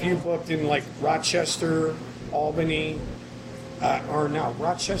 We got a few booked in like Rochester, Albany,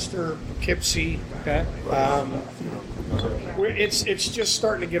 Rochester, Poughkeepsie. Okay. It's just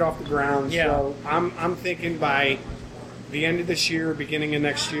starting to get off the ground. Yeah. So I'm thinking by the end of this year, beginning of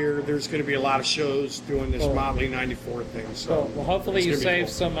next year, there's going to be a lot of shows doing this Motley 94 thing. So well, hopefully you save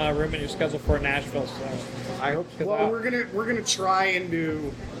some room in your schedule for Nashville. So I hope. Well, we're gonna try and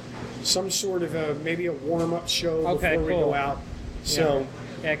do some sort of maybe a warm up show before we go out. So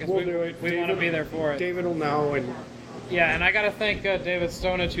because we'll do it. We want to be there for it. David will know, and and I got to thank David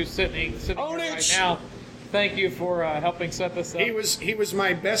Stonich, who's sitting here right now. Thank you for helping set this up. He was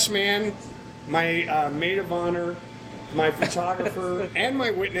my best man, my maid of honor, my photographer, and my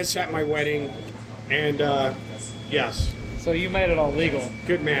witness at my wedding. And yes. So you made it all legal.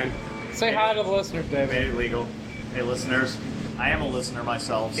 Good man. Say hi to the listeners, David. Made it legal. Hey, listeners. I am a listener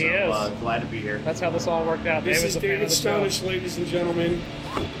myself, so glad to be here. That's how this all worked out. This is David Stonish, ladies and gentlemen.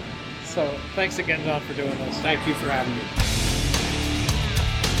 So thanks again, John, for doing this. Thank you for having me.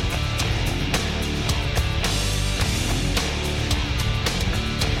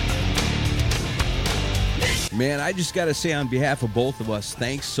 Man, I just got to say on behalf of both of us,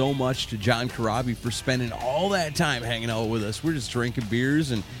 thanks so much to John Corabi for spending all that time hanging out with us. We're just drinking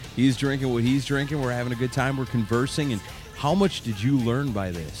beers, and he's drinking what he's drinking. We're having a good time. We're conversing. And how much did you learn by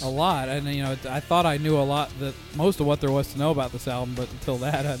this? A lot. And, I thought I knew most of what there was to know about this album, but until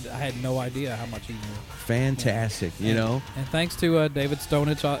that, I had no idea how much he knew. Fantastic, And thanks to David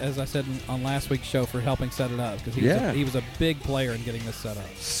Stonich, as I said on last week's show, for helping set it up, because he was a big player in getting this set up.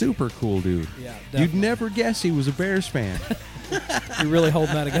 Super cool dude. Yeah, you'd never guess he was a Bears fan. You're really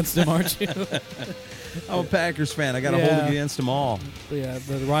holding that against him, aren't you? I'm a Packers fan. I got to hold it against them all. Yeah,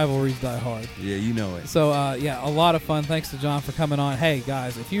 the rivalries die hard. Yeah, you know it. So, a lot of fun. Thanks to John for coming on. Hey,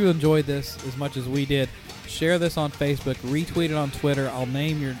 guys, if you enjoyed this as much as we did, share this on Facebook, retweet it on Twitter.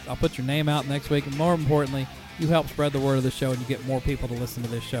 I'll put your name out next week. And more importantly, you help spread the word of the show, and you get more people to listen to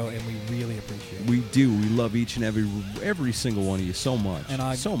this show, and we really appreciate it. We do. We love each and every single one of you so much.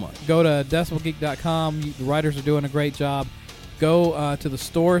 And so much. Go to decibelgeek.com. The writers are doing a great job. Go to the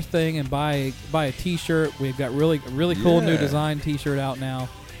store thing and buy a T-shirt. We've got really cool new design T-shirt out now,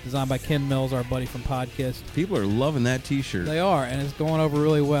 designed by Ken Mills, our buddy from Podkiss. People are loving that T-shirt. They are, and it's going over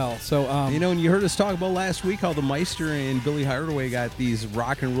really well. So, and you heard us talk about last week how the Meister and Billy Hardaway got these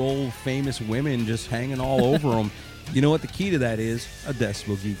rock and roll famous women just hanging all over them. You know what the key to that is? A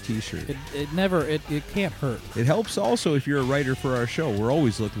Decibel Geek T-shirt. It can't hurt. It helps also if you're a writer for our show. We're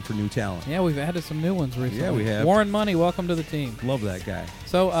always looking for new talent. Yeah, we've added some new ones recently. Yeah, we have. Warren Money, welcome to the team. Love that guy.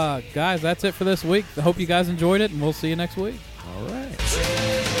 So, guys, that's it for this week. I hope you guys enjoyed it, and we'll see you next week. All right.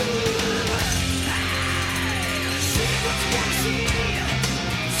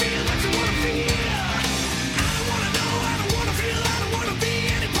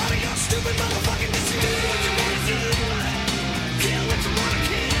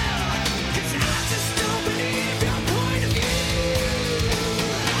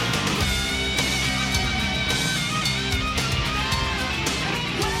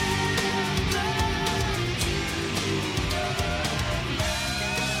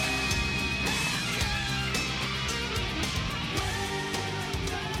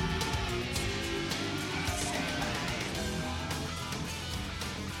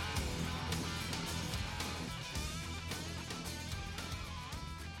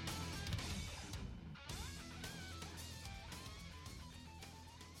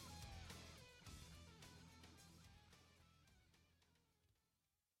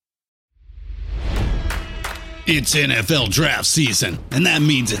 It's NFL draft season, and that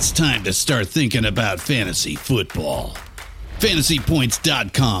means it's time to start thinking about fantasy football.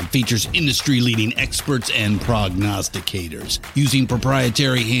 FantasyPoints.com features industry-leading experts and prognosticators using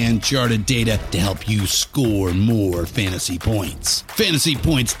proprietary hand-charted data to help you score more fantasy points.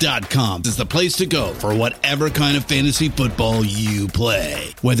 FantasyPoints.com is the place to go for whatever kind of fantasy football you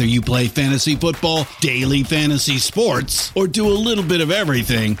play. Whether you play fantasy football, daily fantasy sports, or do a little bit of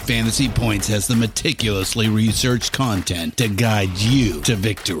everything, Fantasy Points has the meticulously researched content to guide you to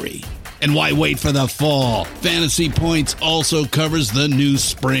victory. And why wait for the fall? Fantasy Points also covers the new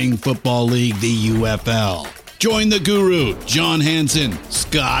spring football league, the UFL. Join the guru, John Hansen,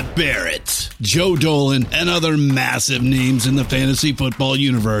 Scott Barrett, Joe Dolan, and other massive names in the fantasy football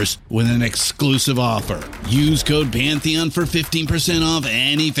universe with an exclusive offer. Use code Pantheon for 15% off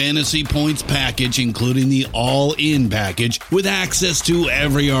any Fantasy Points package, including the all-in package with access to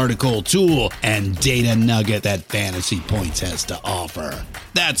every article, tool, and data nugget that Fantasy Points has to offer.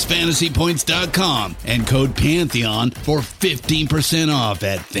 That's fantasypoints.com and code Pantheon for 15% off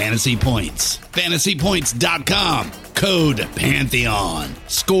at Fantasy Points. Fantasypoints.com, code Pantheon.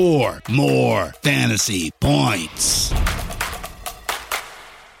 Score more fantasy points.